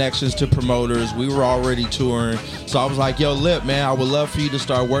had connections to promoters. We were already touring. So I was like, yo, Lip, man, I would love for you to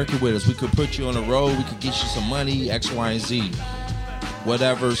start working with us. We could put you on the road. We could get you some money, X, Y, and Z.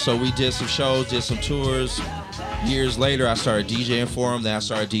 Whatever. So we did some shows, did some tours. Years later, I started DJing for him. Then I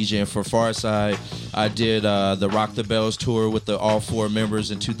started DJing for Pharcyde. I did the Rock the Bells tour with all 4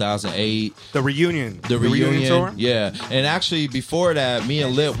 members in 2008. The reunion. The reunion tour? Yeah. And actually, before that, me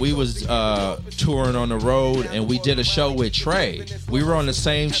and Lip, we was touring on the road, and we did a show with Trey. We were on the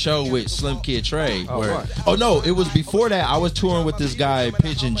same show with Slim Kid Trey. Oh, no, it was before that. I was touring with this guy,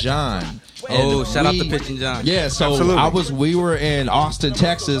 Pigeon John. And shout out to Pigeon John. Yeah, so absolutely. we were in Austin,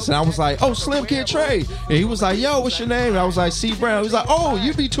 Texas, and I was like, oh, Slim Kid Trey. And he was like, yo, what's your name? And I was like, C Brown. He was like, oh,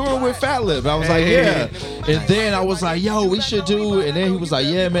 you be touring with Fat Lip. I was like, yeah. And then I was like, yo, we should do, and then he was like,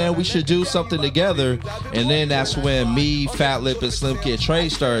 yeah, man, we should do something together. And then that's when me, Fat Lip, and Slim Kid Trey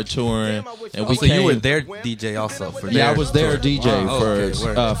started touring. And we so you were their DJ also for I was their DJ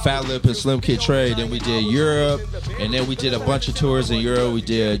for Fat Lip and Slim Kid Trey. Then we did Europe, and then we did a bunch of tours in Europe. We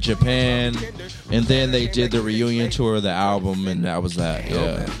did Japan, and then they did the reunion tour of the album, and that was that.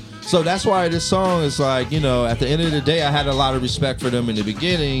 Yeah. So that's why this song is like, you know, at the end of the day, I had a lot of respect for them in the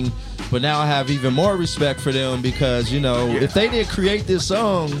beginning, but now I have even more respect for them because, you know, if they didn't create this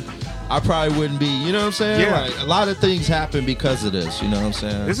song, I probably wouldn't be, you know what I'm saying? Yeah. Like, a lot of things happen because of this, you know what I'm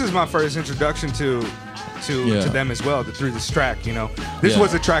saying? This is my first introduction to them as well, through this track, you know. This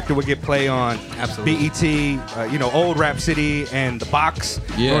was a track that would get play on BET, you know, old Rap City and The Box.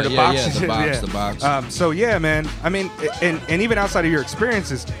 The Box. So, yeah, man. I mean, and even outside of your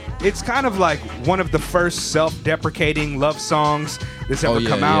experiences, it's kind of like one of the first self-deprecating love songs that's ever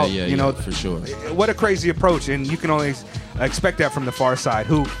come out. You know, for sure. What a crazy approach, and you can only expect that from the Pharcyde,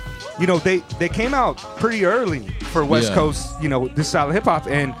 who, you know, they came out pretty early for West Coast, you know, this style of hip-hop,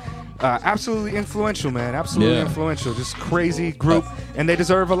 and absolutely influential, man. Absolutely influential. Just crazy group, and they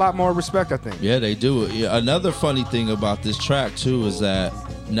deserve a lot more respect, I think. Yeah, they do. Yeah, another funny thing about this track, too, is that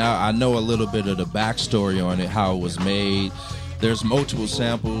now I know a little bit of the backstory on it, how it was made. There's multiple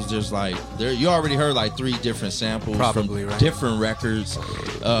samples. There's like, you already heard like 3 different samples from different records.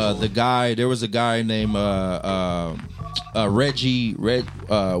 There was a guy named Reggie,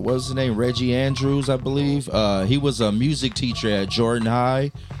 what was his name? Reggie Andrews, I believe. He was a music teacher at Jordan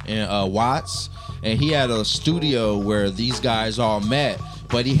High and Watts, and he had a studio where these guys all met.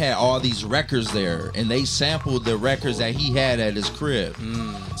 But he had all these records there, and they sampled the records that he had at his crib.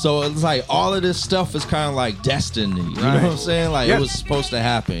 So it's like all of this stuff is kind of like destiny. You know what I'm saying? Like it was supposed to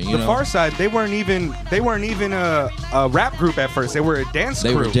happen. You know? Pharcyde, they weren't even a rap group at first. They were a dance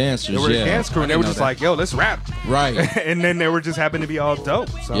crew. They were dancers. They were a dance crew, and they were just like, yo, let's rap. Right. And then they were just happened to be all dope.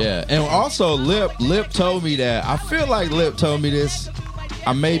 So. Yeah, and also Lip told me that. I feel like Lip told me this.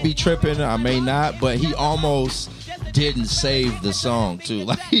 I may be tripping, I may not, but he almost didn't save the song too.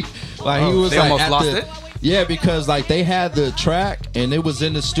 Like he was they like almost lost it? Yeah, because like they had the track and it was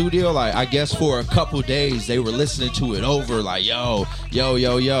in the studio, like I guess for a couple days they were listening to it over, like yo,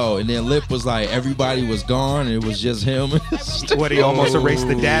 and then Lip was like, everybody was gone and it was just him. What, he almost erased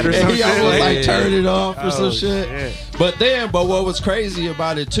the dad or something? He almost like turned it off or some shit. Shit. But what was crazy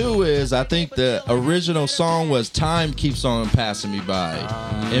about it too is I think the original song was Time Keeps On Passing Me By.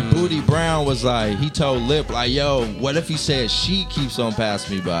 And Booty Brown was like, he told Lip like, yo, what if he said She Keeps On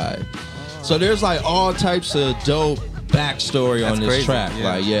Passing Me By? So there's like all types of dope backstory on this track.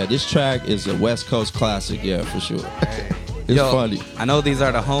 Like, this track is a West Coast classic, for sure. It's funny. I know these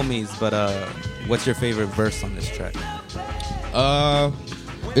are the homies, but what's your favorite verse on this track?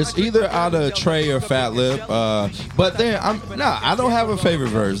 It's either out of Trey or Fat Lip. But then I don't have a favorite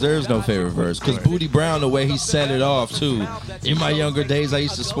verse. There is no favorite verse because Booty Brown, the way he set it off too. In my younger days, I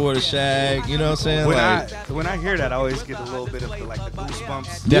used to sport a shag. You know what I'm saying? When I hear that, I always get a little bit of the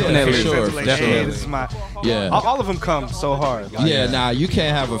goosebumps. Definitely, for sure. Like, definitely. Hey, this is my. All of them come so hard. Like, you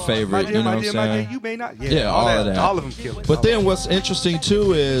can't have a favorite. You know what I'm saying? You may not. All of that. All of them kill it. But then what's interesting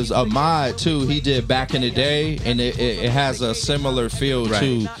too is Ahmad too. He did Back in the Day, and it has a similar feel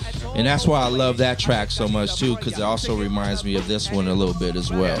too. And that's why I love that track so much too, because it also reminds me of this one a little bit as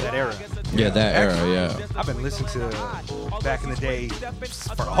well. That era. Yeah, that era, yeah. I've been listening to back in the day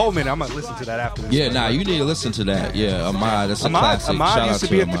for a whole minute. I'm gonna listen to that after this. Yeah, nah, you need to listen to that. Yeah, Ahmad, that's a classic. Shout Ahmad out used to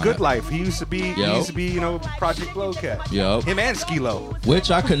be at The Ahmad. Good Life. He used to be, you know, Project Blowcat. Yup. Him and Skilo.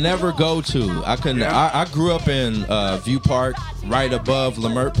 Which I could never go to. I grew up in View Park, right above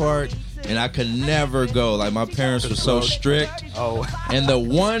Lamert Park, and I could never go. Like, my parents were so strict. Oh. And the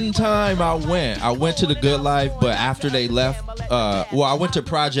one time I went to the Good Life, but after they left, I went to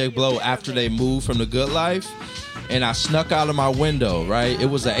Project Blow after they moved from the Good Life, and I snuck out of my window, right? It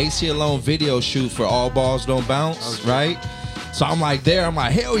was an AC Alone video shoot for All Balls Don't Bounce, right? So I'm like there, I'm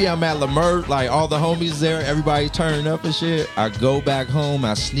like, hell yeah, I'm at Lamert, like all the homies there, everybody turning up and shit. I go back home,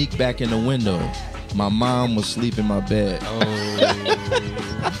 I sneak back in the window. My mom was asleep in my bed.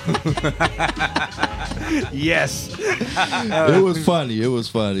 Yes. It was funny. But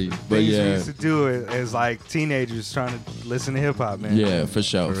Things we yeah. used to do it as like teenagers trying to listen to hip hop, man. Yeah, for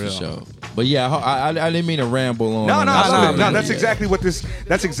sure. But yeah, I didn't mean to ramble on. No, on I that love it. story. No, that's Yeah.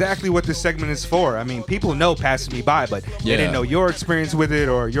 exactly what this segment is for. I mean, people know Passing Me By, but they didn't know your experience with it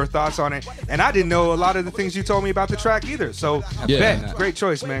or your thoughts on it. And I didn't know a lot of the things you told me about the track either. So, Yeah. bet. Great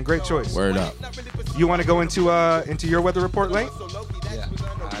choice, man. Great choice. Word up. You want to go into your weather report, Lane? Yeah,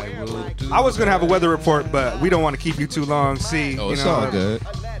 I will do. I was gonna have a weather report, but we don't want to keep you too long. See, Oh, you it's know, all good.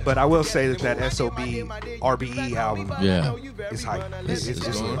 But I will say that SOB RBE album Yeah. is hype. It's just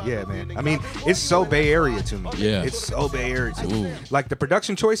going. yeah, man. I mean, it's so Bay Area to me. Yeah. It's so Bay Area to me. Ooh. Like the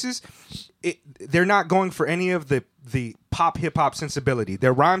production choices, they're not going for any of the pop hip hop sensibility.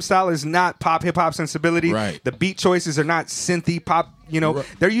 Their rhyme style is not pop hip hop sensibility. Right. The beat choices are not synthy pop. You know, Right.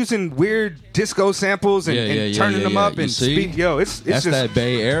 they're using weird disco samples and, and turning them up You and see? speed. Yo, it's That's just that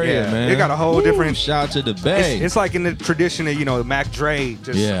Bay Area, yeah, man. They got a whole different. Shout out to the Bay. It's like in the tradition of Mac Dre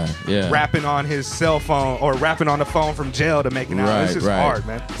just Yeah. rapping on his cell phone or rapping on the phone from jail to make it out. It's just hard,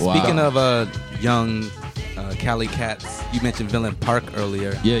 man. Wow. Speaking of young Cali cats, you mentioned Villain Park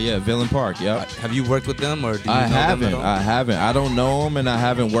earlier. Yeah, Villain Park. Yep. Have you worked with them, or do you I know haven't. them at all? I haven't. I don't know them, and I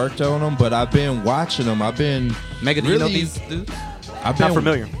haven't worked on them. But I've been watching them. I've been Megan, do really, you know these dudes? I've been Not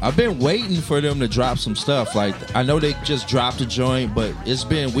familiar. I've been waiting for them to drop some stuff. Like, I know they just dropped a joint, but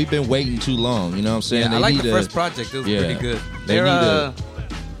we've been waiting too long. You know what I'm saying? Yeah, They I like need the to- first project. It was yeah. pretty good. They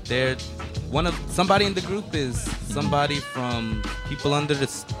They're somebody in the group is somebody from People Under the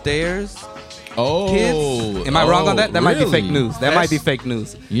Stairs. Oh, Kids? Am I wrong on that? That might be really? fake news. That might be fake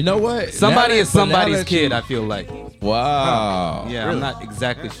news. You know what? Somebody Now is that- but now somebody's that kid, you- I feel like. Wow. Yeah, I'm not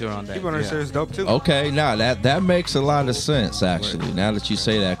exactly sure on that. People understand Yeah. is dope too. Okay, now that makes a lot of sense actually. Now that you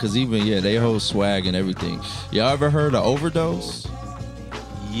say that, because even they hold swag and everything. Y'all ever heard of Overdose?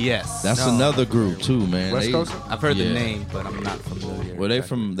 Yes. That's another group too, man. West Coast? I've heard yeah. the name, but I'm not familiar. Well, they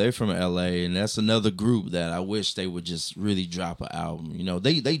from LA, and that's another group that I wish they would just really drop an album. You know,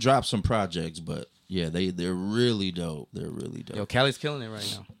 they drop some projects, but yeah, they're really dope. They're really dope. Yo, Cali's killing it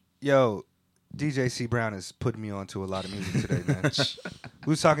right now. Yo, DJ C Brown is putting me on to a lot of music today, man.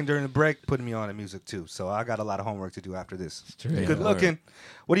 We was talking during the break, putting me on to music too. So I got a lot of homework to do after this. Straight Good up. looking.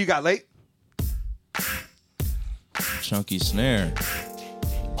 What do you got, Late? Chunky snare.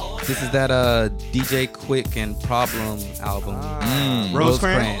 This is that DJ Quick and Problem album.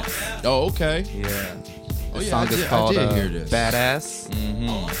 Rosecrans? Oh, okay. Yeah. Oh, The yeah, song I is did called hear this. Badass.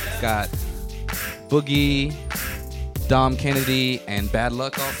 Mm-hmm. It's got Boogie, Dom Kennedy, and Bad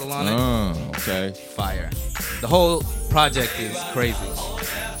Luck also on it. Oh, okay. Fire. The whole project is crazy.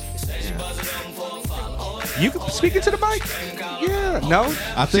 You speaking to the mic? Yeah. No.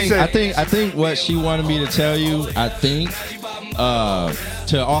 I She think said- I think what she wanted me to tell you,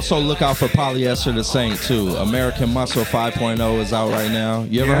 to also look out for Polyester the Saint too. American Muscle 5.0 is out right now.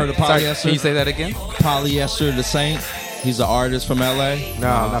 You ever Yeah. heard of Sorry, Polyester? can you say that again? Polyester the Saint. He's an artist from LA. No,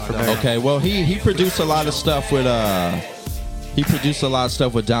 I'm not familiar. Okay, well he produced a lot of stuff with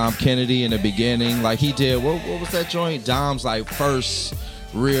Dom Kennedy in the beginning. Like he did what was that joint? Dom's like first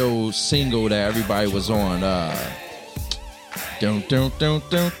real single that everybody was on. Late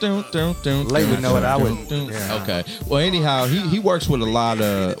would know it, I wouldn't. Yeah. Okay. Well, anyhow, he works with a lot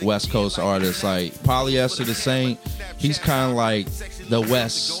of West Coast artists like Polyester the Saint. He's kind of like the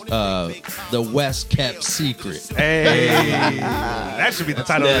West kept secret. Hey, that should be the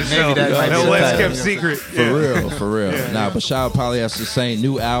title of the maybe show. that might be The the West title. Kept Secret. For real. Yeah. Nah, but shout out Polyester Saint,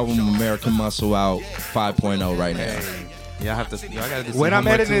 new album American Muscle out 5.0 right now. Yeah, I gotta do some When I'm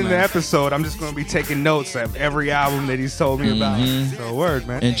homework editing too, the man. episode, I'm just gonna be taking notes of every album that he's told me about. So word,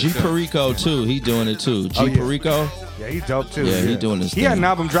 man. And G Perico too. He doing it too. G Oh, yeah. Perico. Yeah, he's dope too. Yeah, he doing his He had thing. an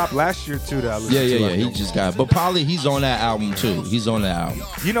album dropped last year too that I listened to. I He think. just got. But probably he's on that album too. He's on that album.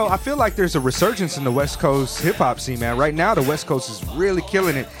 You know, I feel like there's a resurgence in the West Coast hip hop scene, man. Right now, the West Coast is really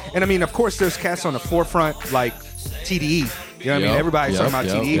killing it. And I mean, of course, there's cats on the forefront like TDE. You know what I mean? Yep, Everybody's talking about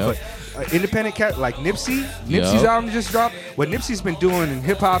yep, TDE, yep. but independent cat like Nipsey's album just dropped. What Nipsey's been doing in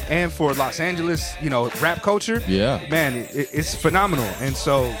hip hop and for Los Angeles, you know, rap culture. Yeah. man, it's phenomenal. And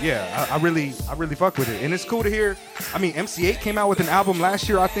so, yeah, I really fuck with it. And it's cool to hear. I mean, MC8 came out with an album last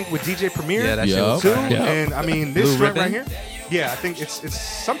year, I think, with DJ Premier. Yeah, that shit was too. fire. Yep. And I mean, this Blue joint Ribbon? right here. Yeah, I think it's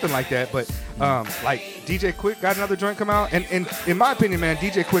something like that. But like DJ Quick got another joint come out, and in my opinion, man,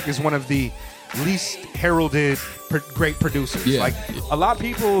 DJ Quick is one of the least heralded great producers. Yeah. Like a lot of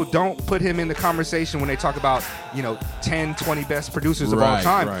people don't put him in the conversation when they talk about 10, 20 best producers of all Right,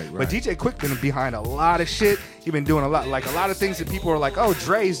 time. right, But right. DJ Quick been behind a lot of shit. He been doing a lot of things that people are like, oh,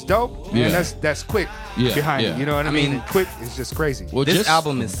 Dre's dope. Yeah. Man, that's Quick Yeah, behind yeah. it. You know what I I mean? mean, And Quick is just crazy. Well, This just,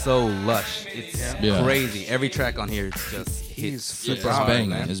 album is so lush. It's Yeah. crazy. Every track on here just He's hits. super It's hard, banging.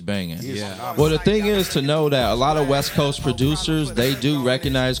 man. It's banging. Yeah. Well, the thing is to know that a lot of West Coast producers, they do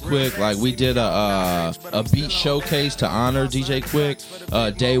recognize Quick. Like we did a beat showcase to honor DJ Quick.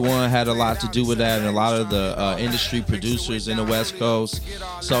 Day One had a lot to do with that, and a lot of the industry producers in the West Coast.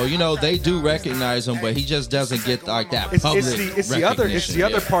 So they do recognize him, but he just doesn't get like that public It's the other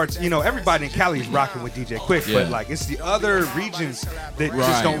recognition. parts. Everybody in Cali is rocking with DJ Quick, Yeah. but like it's the other regions that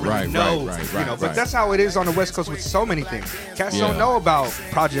just don't really know. But right. that's how it is on the West Coast with so many things. Cats Yeah. don't know about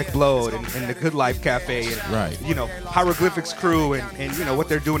Project Blowed and the Good Life Cafe and Right. Hieroglyphics Crew and what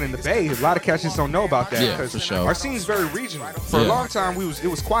they're doing in the Bay. A lot of cats just don't know about that Yeah, because for sure. our scene's very regional. For a Yeah. long time, it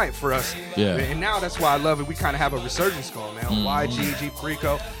was quiet for us. Yeah. And now that's why I love it. We kind of have a resurgence going, man. Mm-hmm. YG, G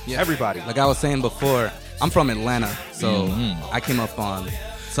Perico, Yeah. everybody. Like I was saying before, I'm from Atlanta, so I came up on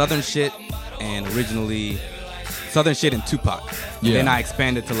Southern shit and originally Southern shit and Tupac. Yeah. Then I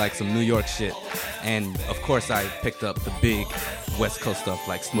expanded to like some New York shit, and of course I picked up the big West Coast stuff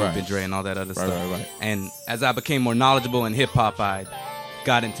like Snoop Right. and Dre and all that other stuff. right. And as I became more knowledgeable in hip hop, I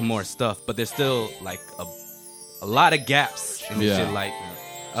got into more stuff, but there's still like a lot of gaps in Yeah. shit. Like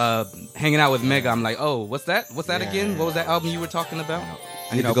hanging out with Mega, I'm like, oh, what's that? What's that again? What was that album you were talking about?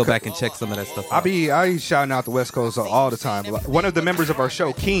 I need to go back and check some of that stuff out. I shouting out the West Coast all the time. One of the members of our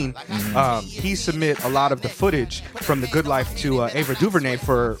show, Keen, he submit a lot of the footage from The Good Life to Ava DuVernay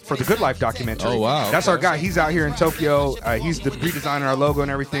for the Good Life documentary. Oh, wow. That's our guy. He's out here in Tokyo. He's the redesigner our logo and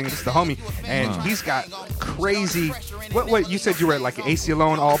everything. It's the homie, and he's got crazy. What you said you were at like an AC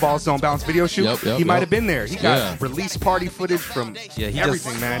Alone All Balls Don't Bounce video shoot? Yep, He might yep. have been there. He got Yeah. release party footage from Yeah, he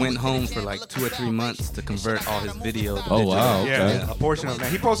everything, just man. went home for like 2 or 3 months to convert all his video to Oh, digital. wow. Yeah, Okay. a portion of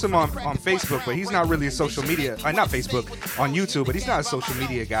that. He posts them on Facebook, but he's not really a social media. Not Facebook, on YouTube, but he's not a social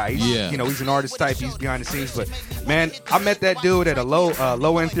media guy. He's, Yeah. he's an artist type. He's behind the scenes. But man, I met that dude at a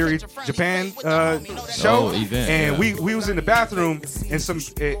Low End Theory Japan show, event, and yeah. we was in the bathroom, and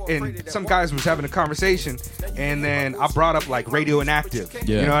some guys was having a conversation, and then I brought up like Radioactive.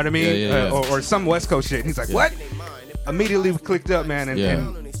 Yeah. You know what I mean? Yeah. Or some West Coast shit. And he's like, what? Immediately we clicked up, man, and. Yeah.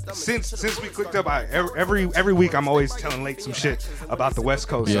 and since we clicked up, every week I'm always telling Late some shit about the West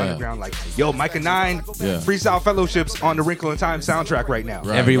Coast Yeah. underground. Like, yo, Micah 9 Yeah. Freestyle Fellowships on the Wrinkle in Time soundtrack right now.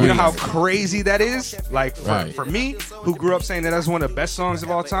 Right. Every You know week. how crazy that is? Like Right. for me, who grew up saying that that's one of the best songs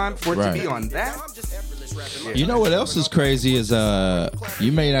of all time, for it Right. to be on that. You know what else is crazy is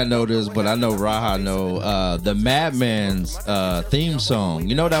you may not know this, but I know Raha know the Madman's theme song.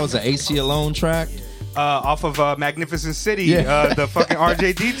 You know that was an AC Alone track. Off of Magnificent City, Yeah. the fucking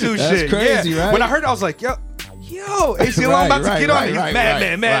RJD2 That's shit. crazy, yeah. right? When I heard it, I was like, yo, AC Alone about to get on it. Right.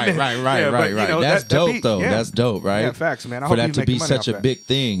 Madman. Yeah, but, you know, That's that dope, beat, though. yeah. That's dope, right? Yeah, facts, man. I For hope that you to make be money such off a that. big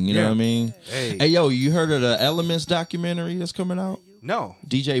thing, you know Yeah. what I mean? Hey. Yo, you heard of the Elements documentary that's coming out? No.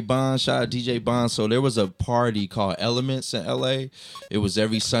 DJ Bond, shout out DJ Bond. So there was a party called Elements in LA. It was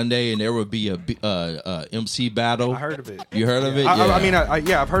every Sunday, and there would be a MC battle. I heard of it. You heard of it? I mean,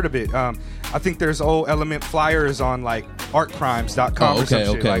 I've heard of it. I think there's old Element flyers on like artcrimes.com or some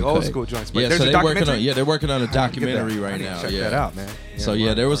shit, like old school joints. But Yeah, there's so a they're working documentary. on. They're working on a I didn't get that. documentary I right need to now. check Yeah, that out, man. So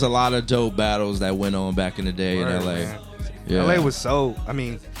yeah, there was a lot of dope battles that went on back in the day in Word, LA. man. Yeah. LA was so. I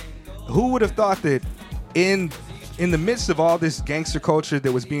mean, who would have thought that in the midst of all this gangster culture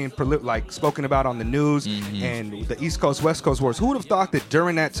that was being spoken about on the news Mm-hmm. and the East Coast West Coast wars, who would have thought that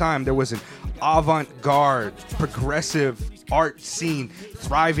during that time there was an avant-garde, progressive art scene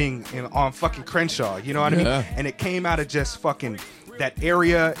thriving on fucking Crenshaw? You know what I mean? Yeah. And it came out of just fucking that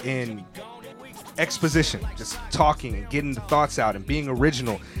area in exposition, just talking and getting the thoughts out and being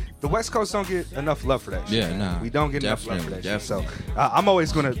original. The West Coast don't get enough love for that shit. Yeah, nah. We don't get enough love for that Definitely. shit. So I'm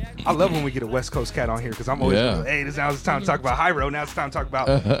always going to, I love when we get a West Coast cat on here because I'm always gonna, hey, now it's time to talk about Hyro. Now it's time to talk about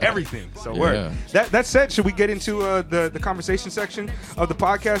everything. So word. That said, should we get into the conversation section of the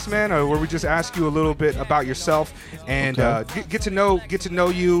podcast, man, where we just ask you a little bit about yourself and get to know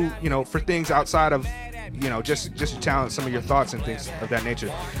you, you know, for things outside of, you know, just your talent, some of your thoughts and things of that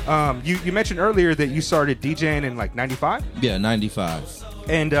nature. You mentioned earlier that you started DJing in like 95? Yeah, 95.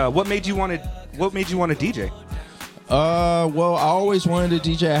 And what made you want to DJ? Well, I always wanted to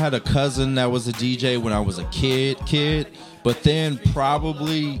DJ. I had a cousin that was a DJ when I was a kid. But then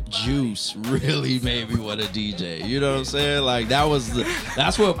probably Juice really made me want to DJ. You know what I'm saying? Like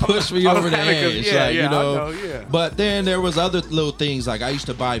that's what pushed me over the edge. You know? But then there was other little things. Like I used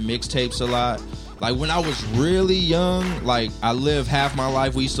to buy mixtapes a lot. Like when I was really young, like I lived half my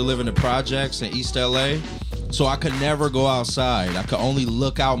life. We used to live in the projects in East LA. So I could never go outside. I could only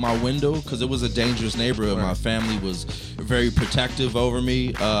look out my window because it was a dangerous neighborhood. Right. My family was very protective over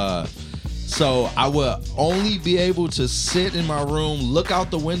me. So I would only be able to sit in my room, look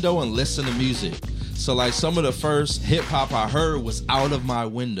out the window, and listen to music. So like some of the first hip hop I heard was out of my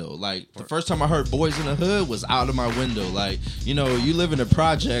window. Like the first time I heard Boys in the Hood was out of my window. Like, you know, you live in the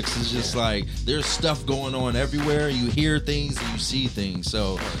projects, it's just like there's stuff going on everywhere. You hear things and you see things.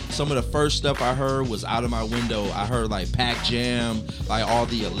 So some of the first stuff I heard was out of my window. I heard like Pac Jam, like all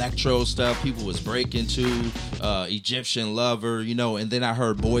the electro stuff people was breaking to, Egyptian Lover, you know, and then I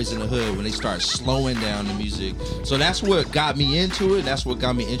heard Boys in the Hood when they started slowing down the music. So that's what got me into it. That's what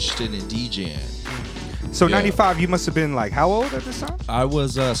got me interested in DJing. So 95, you must have been like how old at this time? I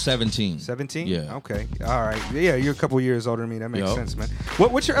was 17. 17? Yeah. Okay. All right. Yeah, you're a couple years older than me. That makes sense, man.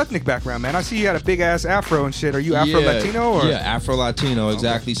 What's your ethnic background, man? I see you had a big ass afro and shit. Are you Afro-Latino? Or? Yeah, Afro-Latino,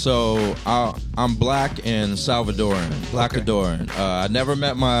 exactly. Okay. So I'm black and Salvadoran, Blackadoran. I never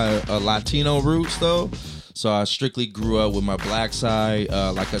met my Latino roots, though. So I strictly grew up with my black side.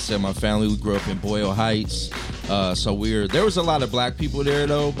 Like I said, my family, we grew up in Boyle Heights. So there was a lot of black people there,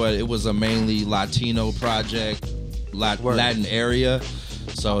 though, but it was a mainly Latino project, Latin area.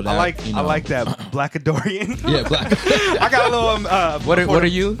 So that, I like that Blackadorian. Yeah, black. I got a little. What are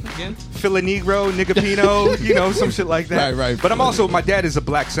you again? Filanegro, Nigapino, you know, some shit like that. Right. But I'm also, my dad is a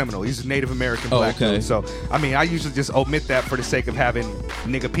black Seminole. He's a Native American black dude. So I mean, I usually just omit that for the sake of having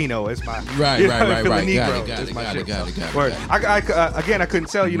Nigapino as my right. Filanegro. Got it. Again, I couldn't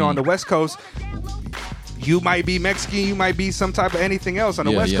tell. You know, on the West Coast, you might be Mexican, you might be some type of anything else. On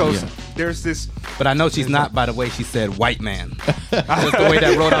the West Coast, there's this. But I know she's not, by the way she said white man. Just the way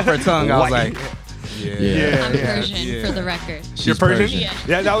that rolled off her tongue, I was like, I'm Persian for the record. You're Persian?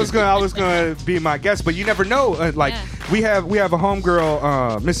 Yeah. I was gonna be my guest, but you never know. We have a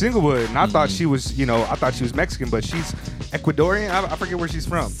homegirl, Miss Inglewood, and I thought she was, I thought she was Mexican, but she's Ecuadorian. I forget where she's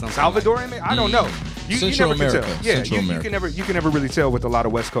from. Salvadorian? Maybe? I don't know. You never America. can tell. Yeah, you can never really tell with a lot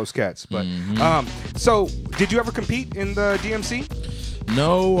of West Coast cats. But so did you ever compete in the DMC?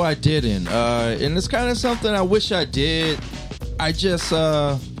 No, I didn't. And it's kind of something I wish I did. I just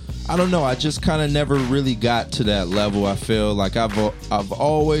I don't know. I just kind of never really got to that level. I feel like I've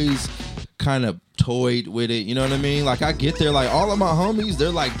always kind of toyed with it. You know what I mean? Like I get there, like all of my homies, they're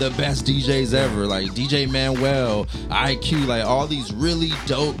like the best DJs ever. Like DJ Manuel, IQ, like all these really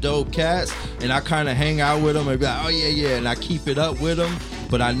dope cats. And I kind of hang out with them and be like, oh yeah, and I keep it up with them.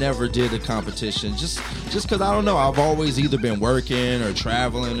 But I never did a competition just because I don't know. I've always either been working or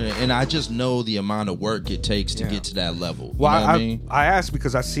traveling, and I just know the amount of work it takes to get to that level. Well, you know what I mean? I asked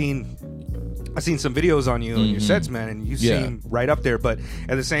because I seen some videos on you and your sets, man, and you seem right up there. But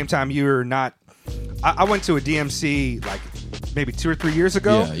at the same time, you're not. I went to a DMC like maybe 2 or 3 years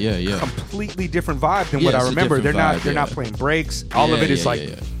ago. Yeah. Completely different vibe than what I remember. They're not playing breaks. All of it is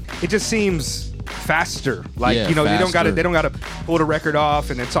it just seems faster. Like they don't gotta pull the record off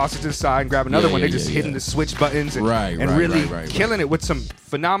and then toss it to the side and grab another one. They're just hitting the switch buttons and really killing it with some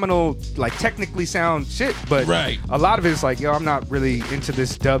phenomenal, like technically sound shit. But a lot of it is like, I'm not really into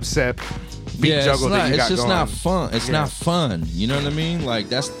this dubstep beat juggle that you got going. It's just not fun. It's not fun. You know what I mean? Like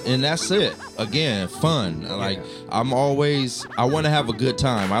that's it. Again, fun. Like I want to have a good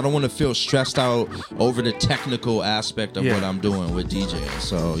time. I don't want to feel stressed out over the technical aspect of what I'm doing with DJing.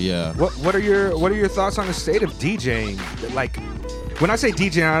 So yeah. What are your thoughts on the state of DJing? Like when I say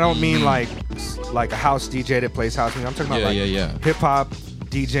DJing, I don't mean like a house DJ that plays house music. I'm talking about hip hop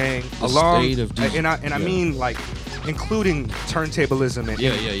DJing the state of DJing. And I mean like including turntablism and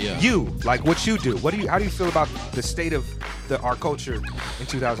you, like what you do. How do you feel about the state of our culture in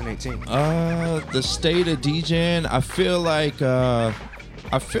 2018? The state of DJing, I feel like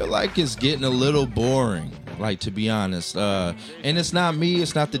I feel like it's getting a little boring, like, to be honest. And it's not me,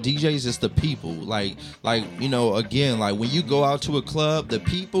 it's not the DJs, it's the people. Like you know, again, like when you go out to a club, the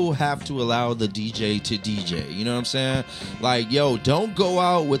people have to allow the DJ to DJ. You know what I'm saying? Like, yo, don't go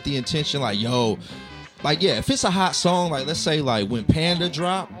out with the intention like, yo, like, yeah, if it's a hot song, like, let's say, like, when Panda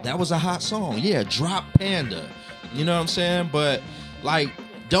dropped, that was a hot song. Yeah, drop Panda. You know what I'm saying? But, like,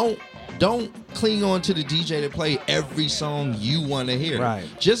 don't cling on to the DJ to play every song you want to hear. Right.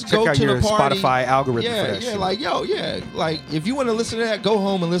 Just Check go out to your the party. Spotify algorithm Yeah, for that yeah, shit. like, yo, yeah. Like, if you want to listen to that, go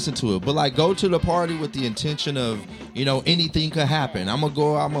home and listen to it. But, like, go to the party with the intention of, you know, anything could happen. I'm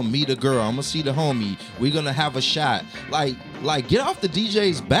going to meet a girl. I'm going to see the homie. We're going to have a shot. Like, get off the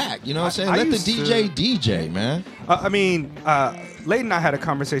DJ's back. You know what I'm saying? Let the DJ DJ, man. I mean, Layden and I had a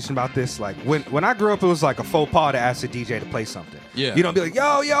conversation about this. Like, when I grew up, it was like a faux pas to ask the DJ to play something. Yeah. You don't be like,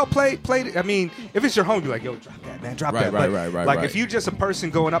 yo, play it. I mean, if it's your home, you're like, yo, drop that, man, drop that. Right, But, right. Like, if you just a person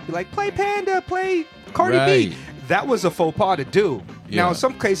going up, be like, play Panda, play Cardi B. That was a faux pas to do. Yeah. Now, in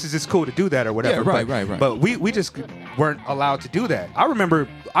some cases, it's cool to do that or whatever. Yeah, right. But we just weren't allowed to do that. I remember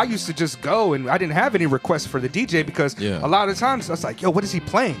I used to just go and I didn't have any requests for the DJ because a lot of times I was like, yo, what is he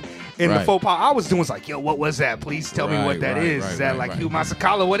playing? And the faux pas I was doing was like, yo, what was that? Please tell me what that is. Is that like Hugh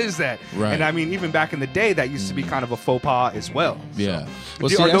Masakala? What is that? Right. And I mean, even back in the day, that used to be kind of a faux pas as well. Yeah. Are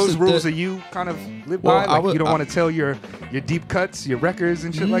those rules that you kind of live by? Like, you don't want to tell your deep cuts, your records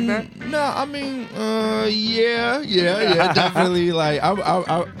and shit like that? No, I mean, yeah, definitely. Like,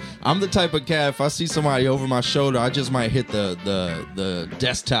 I'm the type of cat, if I see somebody over my shoulder, I just might hit the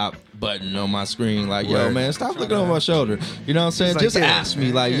desktop button on my screen, like, yo, man, stop looking over my shoulder. You know what I'm saying? Like, just ask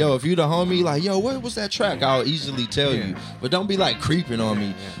me, like, yo, if you the homie, like, yo, what was that track? I'll easily tell you, but don't be like creeping on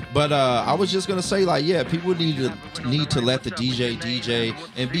me. But I was just gonna say, like, yeah, people need to let the DJ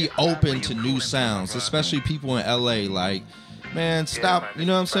and be open to new sounds, especially people in LA. Like, man, stop. You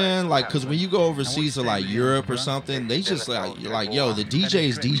know what I'm saying? Like, because when you go overseas to like Europe or something, they just like, yo, the DJ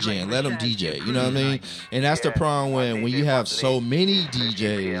is DJing. Let them DJ. You know what I mean? And that's the problem when you have so many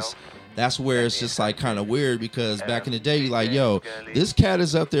DJs. That's where it's just like kind of weird, because back in the day, like, yo, this cat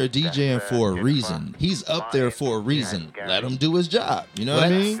is up there DJing for a reason. He's up there for a reason. Let him do his job. You know what I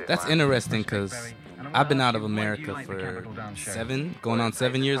mean? That's interesting, because I've been out of America for going on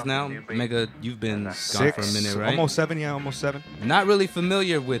 7 years now. Mega, you've been gone for a minute, right? Almost 7. Not really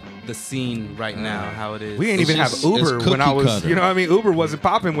familiar with the scene right now, how it is. We ain't even have Uber when I was, cutter. you know what I mean? Uber wasn't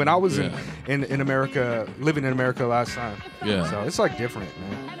popping when I was in America, living in America last time. Yeah. So it's like different,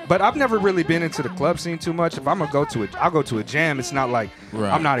 man. But I've never really been into the club scene too much. If I'm gonna go to it, I'll go to a jam. It's not like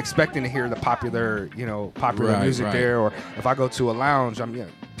I'm not expecting to hear the popular music there. Or if I go to a lounge,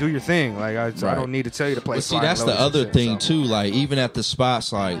 do your thing. Like I don't need to tell you to play. But see, that's the other thing too. Like, even at the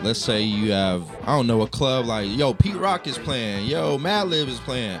spots, like, let's say you have, I don't know, a club like, yo, Pete Rock is playing, yo, Madlib is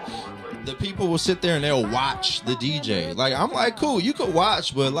playing. The people will sit there and they'll watch the DJ. Like, I'm like, cool, you could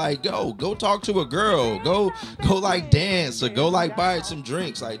watch, but like, go talk to a girl, go like dance, or go like buy some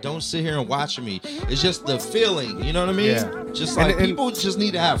drinks. Like, don't sit here and watch me. It's just the feeling, you know what I mean? Yeah. Just like, people just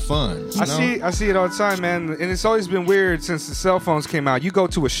need to have fun. You know? I see it all the time, man. And it's always been weird since the cell phones came out. You go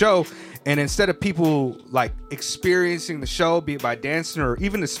to a show, and instead of people like experiencing the show, be it by dancing or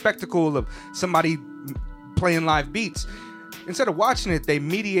even the spectacle of somebody playing live beats, instead of watching it, they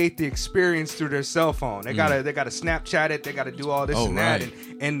mediate the experience through their cell phone. They gotta Snapchat it. They gotta do all this that,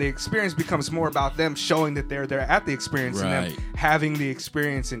 and the experience becomes more about them showing that they're at the experience and them having the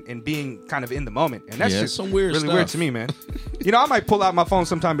experience and being kind of in the moment. And that's just some weird really stuff. weird to me, man. You know, I might pull out my phone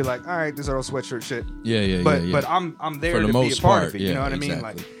sometime and be like, all right, this Earl Sweatshirt shit. But I'm there to be a part of it. You know what I mean?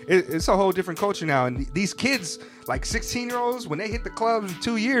 Like, it's a whole different culture now. And these kids, like 16-year-olds, when they hit the clubs in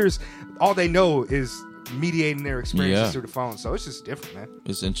 2 years, all they know is mediating their experiences through the phone. So it's just different, man.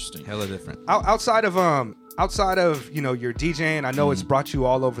 It's interesting. Hella different. Outside of your DJing, I know it's brought you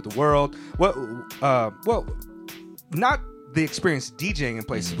all over the world. Well, not the experience DJing in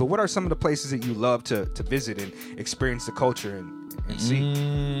places, but what are some of the places that you love to visit and experience the culture and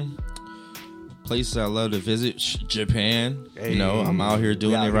see? Places I love to visit, Japan. You know, I'm out here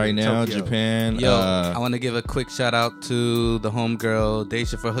doing it right now. Tokyo. Japan. Yo, I want to give a quick shout out to the homegirl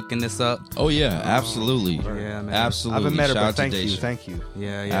Daisha for hooking this up. Oh yeah, absolutely. Yeah, man. Absolutely. I haven't met her, Shout but out to thank you.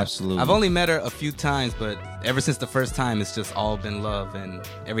 Yeah, absolutely. I've only met her a few times, but ever since the first time, it's just all been love. And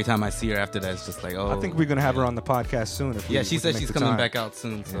every time I see her after that, it's just like, oh. I think we're gonna have her on the podcast soon. She said she's coming back out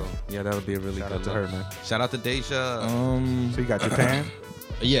soon. So yeah, that would be a really shout good out to her, man. Shout out to Daisha. So you got Japan.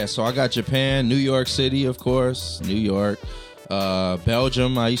 Yeah, so I got Japan, New York City, of course, New York.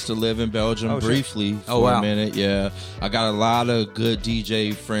 Belgium. I used to live in Belgium briefly for a minute. Yeah, I got a lot of good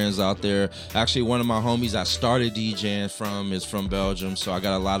DJ friends out there. Actually, one of my homies I started DJing from is from Belgium, so I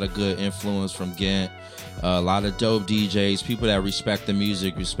got a lot of good influence from Ghent. A lot of dope DJs, people that respect the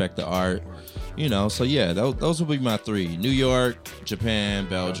music, respect the art. You know, so yeah, those will be my three: New York, Japan,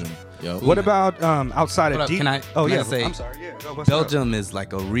 Belgium. Yep. What about outside of? Can I say? I'm sorry. Yeah, go, Belgium is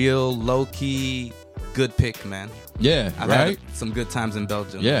like a real low key good pick, man. Yeah, I've right. had some good times in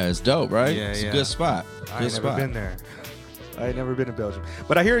Belgium. Yeah, it's dope, right? Yeah, it's a good spot. I ain't never been there. I ain't never been to Belgium,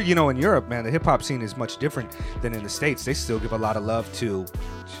 but I hear in Europe, man, the hip hop scene is much different than in the States. They still give a lot of love to.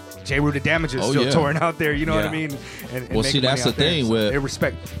 J. Rue the Damages still touring out there, you know what I mean? And well, see, that's the thing with they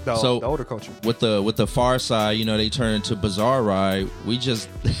respect the older culture. With the Far Side, they turned into Bizarre Ride. We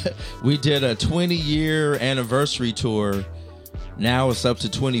did a 20-year anniversary tour. Now it's up to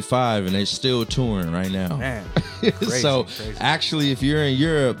 25, and they're still touring right now. Man, crazy. Actually, if you're in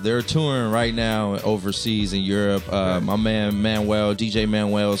Europe, they're touring right now overseas in Europe. My man Manuel, DJ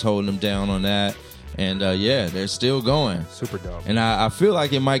Manuel, is holding them down on that. And they're still going. Super dope. And I feel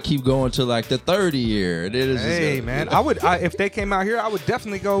like it might keep going to like the 30 year. Man, if they came out here, I would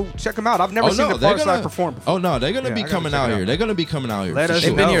definitely go check them out. I've never seen the Far Side perform before. Oh no, they're gonna be coming out here. They're gonna be coming out here. Let us know.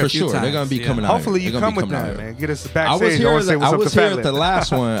 They've been here for sure. They're gonna be coming out. Hopefully you come with them, man. Get us the backstage. I was here at the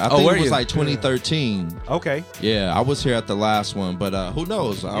last one. I think it was like 2013. Okay. Yeah, I was here at the last one, but who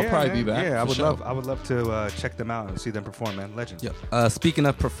knows? I'll probably be back. Yeah, I would love to check them out and see them perform, man. Legend. Yeah. Speaking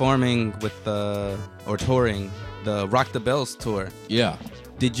of performing with or touring, the Rock the Bells tour. Yeah.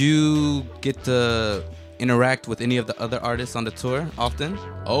 Did you get to interact with any of the other artists on the tour often?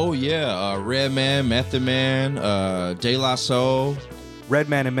 Oh yeah, Redman, Method Man, De La Soul.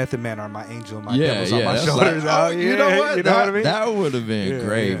 Redman and Method Man are my angel and my devils on my shoulders. Like, you know what? You know what I mean? That would have been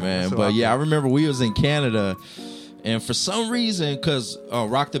great, man. But I remember we was in Canada. And for some reason, because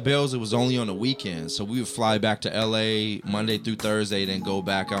Rock the Bells, it was only on the weekend. So we would fly back to L.A. Monday through Thursday, then go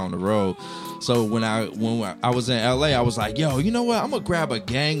back out on the road. So when I was in L.A., I was like, yo, you know what? I'm going to grab a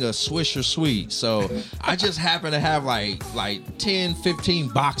gang of Swisher Sweets. So I just happened to have like 10, 15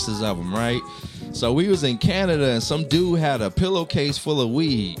 boxes of them, right? So we was in Canada, and some dude had a pillowcase full of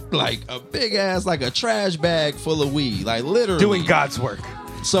weed. Like a big ass, like a trash bag full of weed. Like literally. Doing God's work.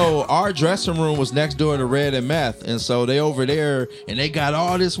 So our dressing room was next door to Red and Meth, and so they over there and they got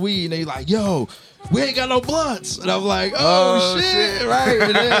all this weed, and they like, yo, we ain't got no blunts, and I'm like, oh shit, right?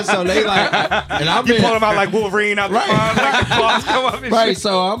 And then so they like, and I'm pull them out like Wolverine out the front, like the claws come up and right. Shit.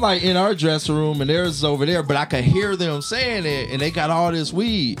 So I'm like in our dressing room, and theirs over there, but I could hear them saying it, and they got all this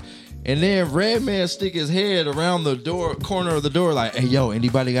weed. And then Redman stick his head around the corner of the door, like, hey, yo,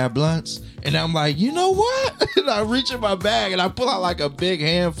 anybody got blunts? And I'm like, you know what? And I reach in my bag and I pull out like a big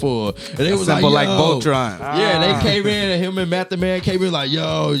handful. And they was like, Voltron. Yeah, they came in and him and Matt the Man came in like,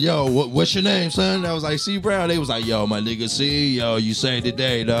 yo, what's your name, son? And I was like, C Brown. They was like, yo, my nigga C, yo, you say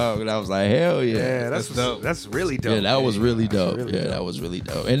today, dog. And I was like, hell yeah. Yeah, that's dope. That's really dope. Yeah, that was really dope. That was really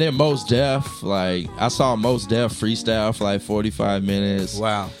dope. And then Mos Def, like, I saw Mos Def freestyle for like 45 minutes.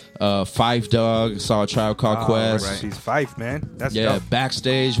 Wow. Phife Dog, saw a Tribe Called Quest. Right. He's Phife, man. That's dope.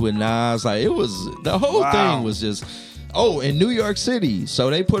 Backstage with Nas. Like, it was, the whole thing was just, in New York City.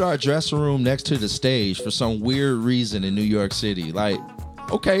 So they put our dressing room next to the stage for some weird reason in New York City. Like,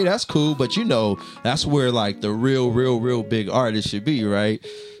 okay, that's cool, but that's where like the real big artists should be, right?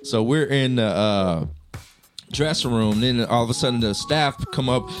 So we're in the dressing room, then all of a sudden the staff come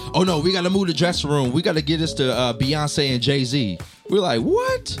up, oh no, we gotta move the dressing room, we gotta get this to Beyonce and Jay-Z. We're like,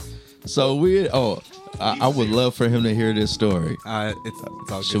 what? So I would love for him to hear this story. It's all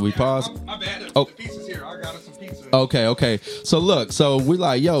good. Should we pause? My bad. The pizza's here. I got us some pizza. Okay. So look, we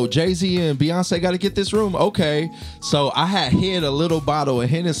like, yo, Jay-Z and Beyonce got to get this room. Okay. So I had hid a little bottle of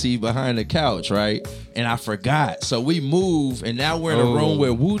Hennessy behind the couch, right? And I forgot. So we move, and now we're in a room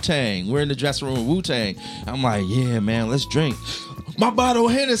with Wu-Tang. We're in the dressing room with Wu-Tang. I'm like, yeah, man, let's drink. My bottle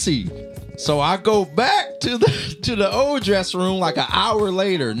of Hennessy. So I go back to the old dressing room like an hour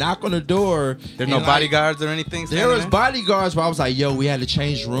later, knock on the door. There's no bodyguards or anything? There was bodyguards, but I was like, yo, we had to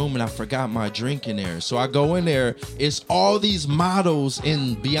change the room and I forgot my drink in there. So I go in there. It's all these models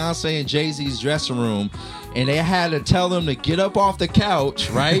in Beyonce and Jay-Z's dressing room. And they had to tell them to get up off the couch,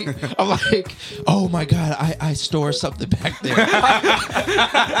 right? I'm like, oh my God, I store something back there.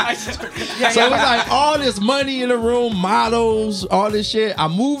 So it was like all this money in the room, models, all this shit. I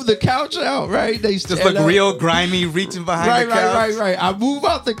moved the couch out, right? They just look real grimy, reaching behind the couch. Right. I move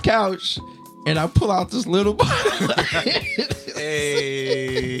out the couch and I pull out this little bottle.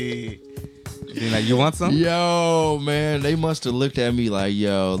 Hey. Like, you want some? Yo, man, they must have looked at me like,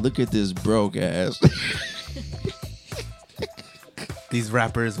 yo, look at this broke ass. these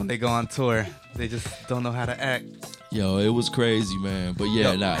rappers, when they go on tour, they just don't know how to act. Yo, it was crazy, man. But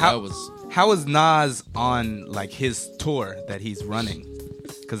yeah, that was. How is Nas on like his tour that he's running?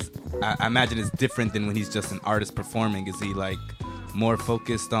 Because I imagine it's different than when he's just an artist performing. Is he like more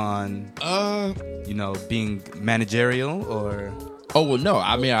focused on, being managerial or? Oh, well, no.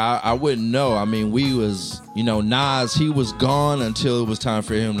 I mean, I wouldn't know. I mean, we was, Nas, he was gone until it was time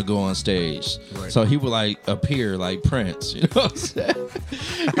for him to go on stage. Right. So he would, like, appear like Prince. You know what I'm saying?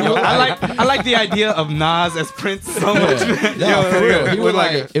 I like the idea of Nas as Prince so much. No, for real.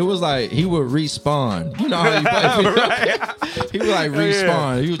 It was like he would respawn. You know how he plays? Right. He would, like,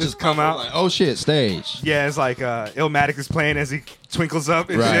 respawn. He would just come out like, oh, shit, stage. Yeah, it's like Illmatic is playing as he twinkles up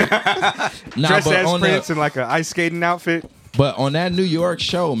and shit. Dressed as Prince in, like, an ice skating outfit. But on that New York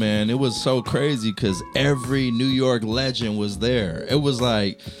show, man, it was so crazy because every New York legend was there. It was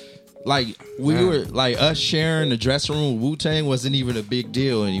like we were like us sharing the dressing room with Wu-Tang wasn't even a big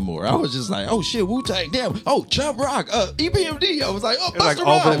deal anymore. I was just like, oh shit, Wu-Tang, damn, oh Chubb Rock, EPMD. I was like, oh, Busta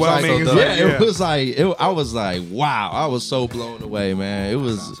Rhymes. Overwhelming. I was like, wow, I was so blown away, man. It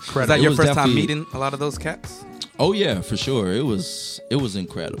was. Was that your first time meeting a lot of those cats? Oh yeah, for sure. It was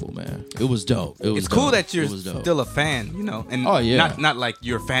incredible, man. It was dope. It's cool that you're still a fan, and not like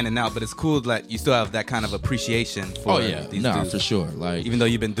you're fanning out, but it's cool that you still have that kind of appreciation for these dudes. For sure. Like, even though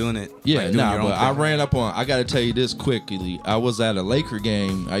you've been doing it. Yeah, but I ran up on. I got to tell you this quickly. I was at a Laker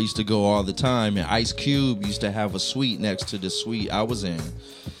game. I used to go all the time, and Ice Cube used to have a suite next to the suite I was in.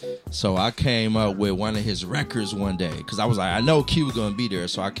 So I came up with one of his records one day because I was like, I know Q was gonna be there.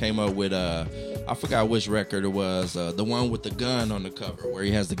 So I came up with I forgot which record it was, the one with the gun on the cover where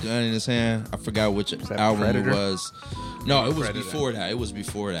he has the gun in his hand. I forgot which album Predator? It was. No, it was before that. It was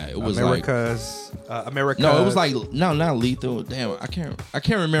before that. It was America's. No, it was like not Lethal. Damn, I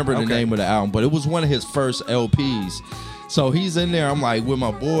can't remember the name of the album, but it was one of his first LPs. So he's in there. I'm like with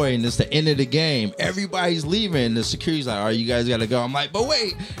my boy, and it's the end of the game. Everybody's leaving. The security's like, "All right, you guys got to go." I'm like, "But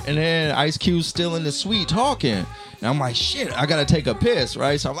wait!" And then Ice Cube's still in the suite talking. And I'm like, shit, I gotta take a piss,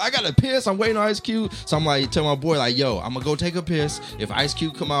 right? So I'm like, I gotta piss. I'm waiting on Ice Cube. So I'm like, tell my boy, like, yo, I'm gonna go take a piss. If Ice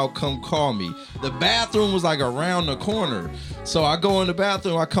Cube come out, come call me. The bathroom was like around the corner. So I go in the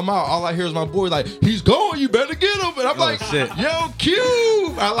bathroom, I come out, all I hear is my boy like, he's going, you better get him. And I'm like, shit. Yo,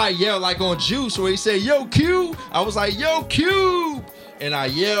 Cube. I like yell like on Juice where he said, yo, Cube. I was like, yo, Cube. And I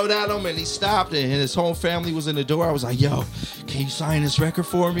yelled at him, and he stopped, and his whole family was in the door. I was like, yo, can you sign this record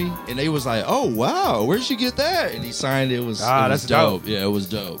for me? And they was like, oh, wow, where'd you get that? And he signed it. It was that's dope. Yeah, it was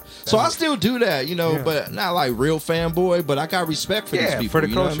dope. So I still do that, but not like real fanboy, but I got respect for these people. For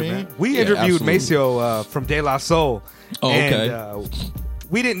the culture, man. We interviewed Maceo from De La Soul. Oh, okay. And,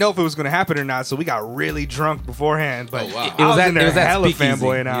 we didn't know if it was going to happen or not, so we got really drunk beforehand. But wow. I was in there hella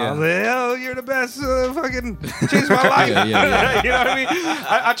fanboy now. I was like, oh, you're the best. Fucking changed my life. Yeah. You know what I mean?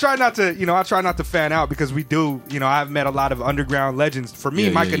 I try not to, I try not to fan out because we do. I've met a lot of underground legends. For me,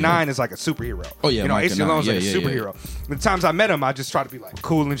 Micah 9 is like a superhero. Oh yeah, AC Alone's like a superhero. The times I met him, I just try to be like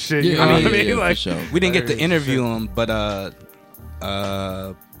cool and shit. Yeah, you know what I mean? Like, for sure. We didn't get to interview him, but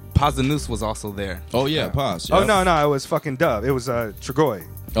Paz the Noose was also there. Oh yeah, Paz. Yeah. Oh no, it was fucking Dub. It was Tregoy.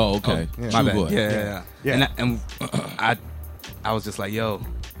 Oh okay, my bad. Boy. Yeah. And I was just like, yo,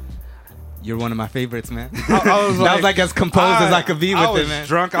 you're one of my favorites, man. I was that was like as composed as I could be with it, man.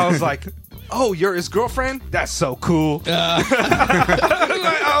 Drunk. I was like, oh, you're his girlfriend? That's so cool. I was like,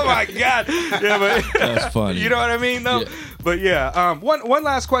 oh my god. Yeah, but that's funny. You know what I mean? No. Yeah. But yeah, one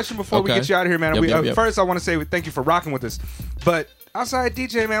last question before we get you out of here, man. Yep. First, I want to say thank you for rocking with us. But outside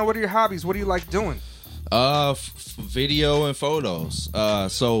DJ, man, what are your hobbies? What do you like doing? Video and photos.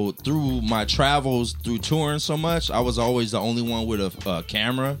 So through my travels, through touring so much, I was always the only one with a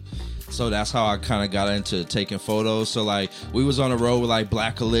camera. So that's how I kind of got into taking photos. So like we was on the road with like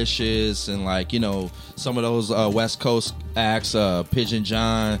Black Alicious and like some of those West Coast acts, Pigeon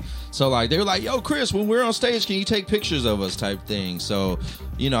John. So like they were like, yo, Chris, when we're on stage, can you take pictures of us type thing? So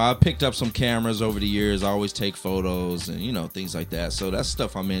I picked up some cameras over the years. I always take photos and things like that. So that's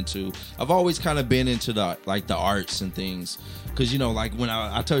stuff I'm into. I've always kind of been into the arts and things. Because, like when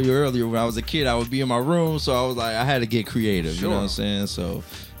I told you earlier, when I was a kid, I would be in my room. So I was like, I had to get creative. Sure. You know what I'm saying? So,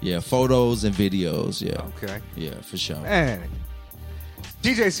 yeah, photos and videos. Yeah. Okay. Yeah, for sure. Man,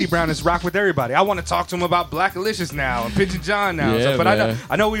 DJ C Brown is rock with everybody. I want to talk to him about Black Alicious now and Pigeon John now. Yeah, but I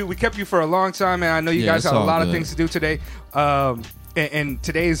know we kept you for a long time, and I know you guys have a lot of things to do today. And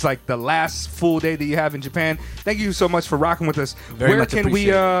today is like the last full day that you have in Japan. Thank you so much for rocking with us. Where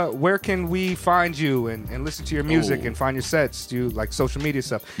can we find you and listen to your music and find your sets? Do you like social media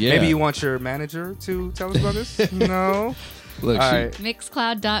stuff? Yeah. Maybe you want your manager to tell us about this? No. Look, all right.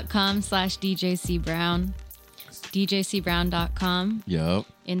 Mixcloud.com/DJC Brown. DJCBrown.com. Yup.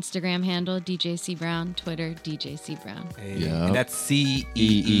 Instagram handle DJCBrown. Twitter DJCBrown. Yeah. And that's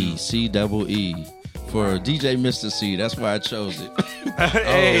CEE. CEE. For DJ Mr. C. That's why I chose it.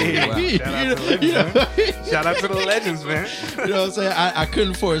 Hey, wow. Shout out to the legends, man. You know what I'm saying? I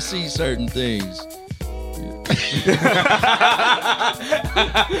couldn't foresee certain things.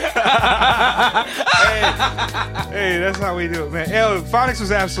 Hey, that's how we do it, man. Hey, Phonics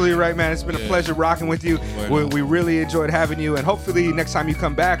was absolutely right, man. It's been a pleasure rocking with you. We really enjoyed having you, and hopefully next time you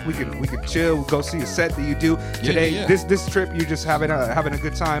come back, we can chill, we'll go see a set that you do today. This trip, you're just having a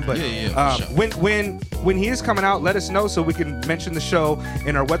good time. But for sure. when he is coming out, let us know so we can mention the show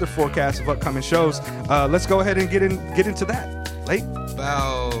in our weather forecast of upcoming shows. Let's go ahead and get into that. Late.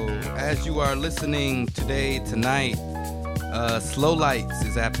 Well, as you are listening tonight, Slow Lights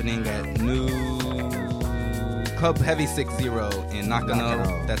is happening at New Club Heavy 60 in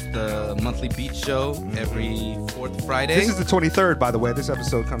Nakano. That's the monthly beat show every fourth Friday. This is the 23rd, by the way. This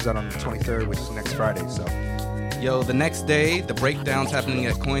episode comes out on the 23rd, which is next Friday. So, the next day, the breakdown's happening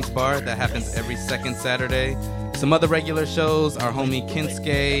at Coins Bar. That happens every second Saturday. Some other regular shows. Our homie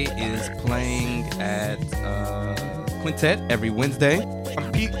Kinsuke is playing at Quintet every Wednesday.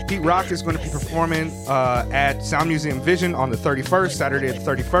 Pete Rock is going to be performing at Sound Museum Vision on the 31st, Saturday the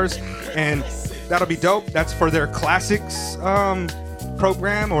 31st, and that'll be dope. That's for their classics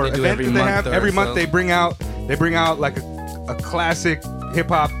program or event that they have. Every month they bring out like a classic hip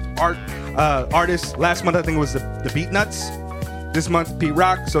hop artist. Last month I think it was the Beat Nuts. This month Pete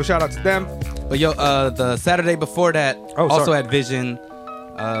Rock. So shout out to them. But the Saturday before that, also at Vision.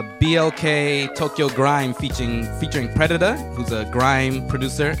 BLK Tokyo Grime featuring Predator, who's a grime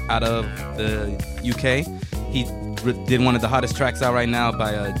producer out of the UK. He did one of the hottest tracks out right now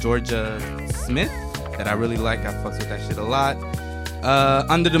by Georgia Smith that I really like. I fucks with that shit a lot.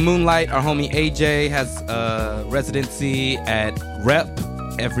 Under the Moonlight, our homie AJ has a residency at Rep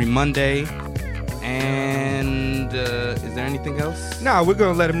every Monday. And is there anything else? No, we're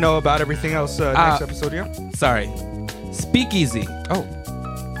going to let him know about everything else next episode, yeah? Sorry. Speakeasy. Oh.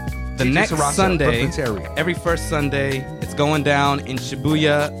 The next Sunday, every first Sunday, it's going down in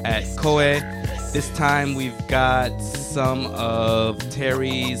Shibuya at Koei. This time we've got some of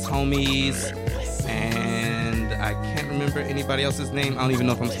Terry's homies, and I can't remember anybody else's name. I don't even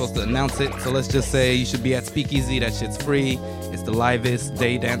know if I'm supposed to announce it. So let's just say you should be at Speakeasy. That shit's free. It's the livest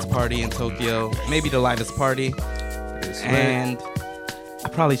day dance party in Tokyo. Maybe the livest party. And I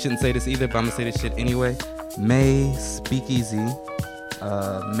probably shouldn't say this either, but I'm going to say this shit anyway. May Speakeasy.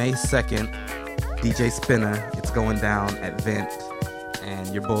 May 2nd, DJ Spinner. It's going down at Vent, and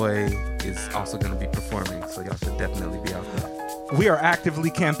your boy is also going to be performing, so y'all should definitely be out there. We are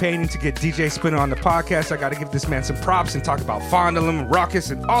actively campaigning to get DJ Spinner on the podcast. I got to give this man some props and talk about Fondulum, Raucous,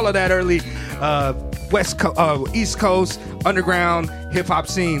 and all of that early East Coast underground hip hop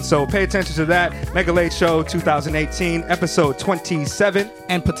scene. So pay attention to that. Mega Late Show 2018, episode 27,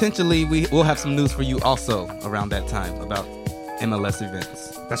 and potentially we'll have some news for you also around that time about MLS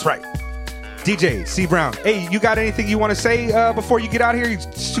events. That's right. DJ C Brown. Hey, you got anything you want to say before you get out here? You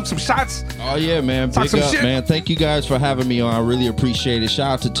shoot some shots? Oh, yeah, man. Big up, man. Thank you guys for having me on. I really appreciate it.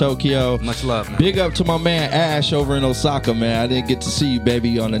 Shout out to Tokyo. Much love, man. Big up to my man Ash over in Osaka, man. I didn't get to see you,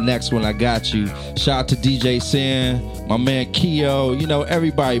 baby. On the next one, I got you. Shout out to DJ Sin, my man Keo,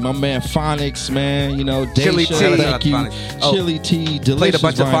 everybody. My man Phonics, man. Chili Daisha, T. thank you. Chili T, Delicious Played a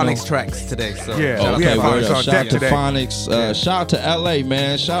bunch of Vinyl. Phonics tracks today. So yeah, okay, word up. Shout out to today. Phonics. Shout out to LA,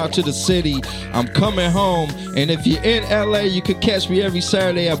 man. Shout out to the city. I'm coming home, and if you're in LA, you can catch me every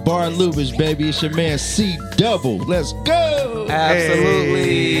Saturday at Bar Lubitsch, baby. It's your man C Double. Let's go. Absolutely.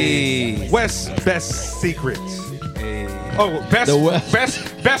 Hey. West's best secret. Hey. Oh, best.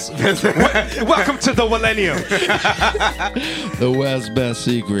 Welcome to the millennium. The West's best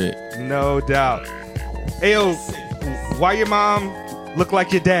secret. No doubt. Ayo, why your mom look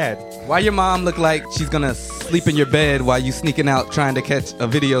like your dad? Why your mom look like she's gonna sleep in your bed while you sneaking out trying to catch a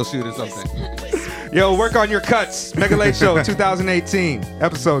video shoot or something? Yo, work on your cuts. Mega Late Show 2018,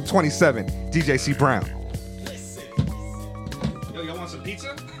 episode 27. DJ C Brown. Yo, y'all want some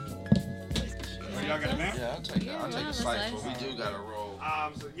pizza? Oh, y'all got it, man? Yeah, I'll take a slice, but we do gotta roll. I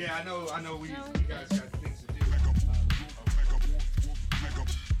know you guys got